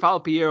make sure you follow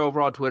Pierre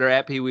over on Twitter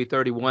at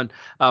PeeWee31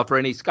 for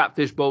any Scott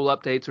Fish Bowl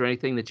updates or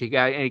anything that you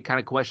got, any kind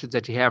of questions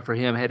that you have for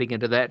him heading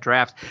into that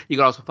draft. You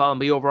can also follow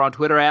me over on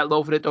Twitter at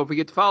Lofinit. Don't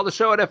forget to follow the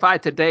show at FI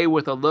Today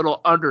with a little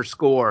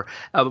underscore.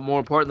 But more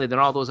importantly than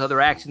all those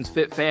other actions,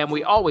 Fit Fam,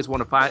 we always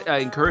want to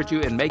encourage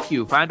you and make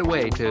you find a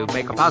way to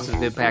make a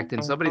positive impact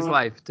in somebody's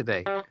life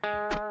today.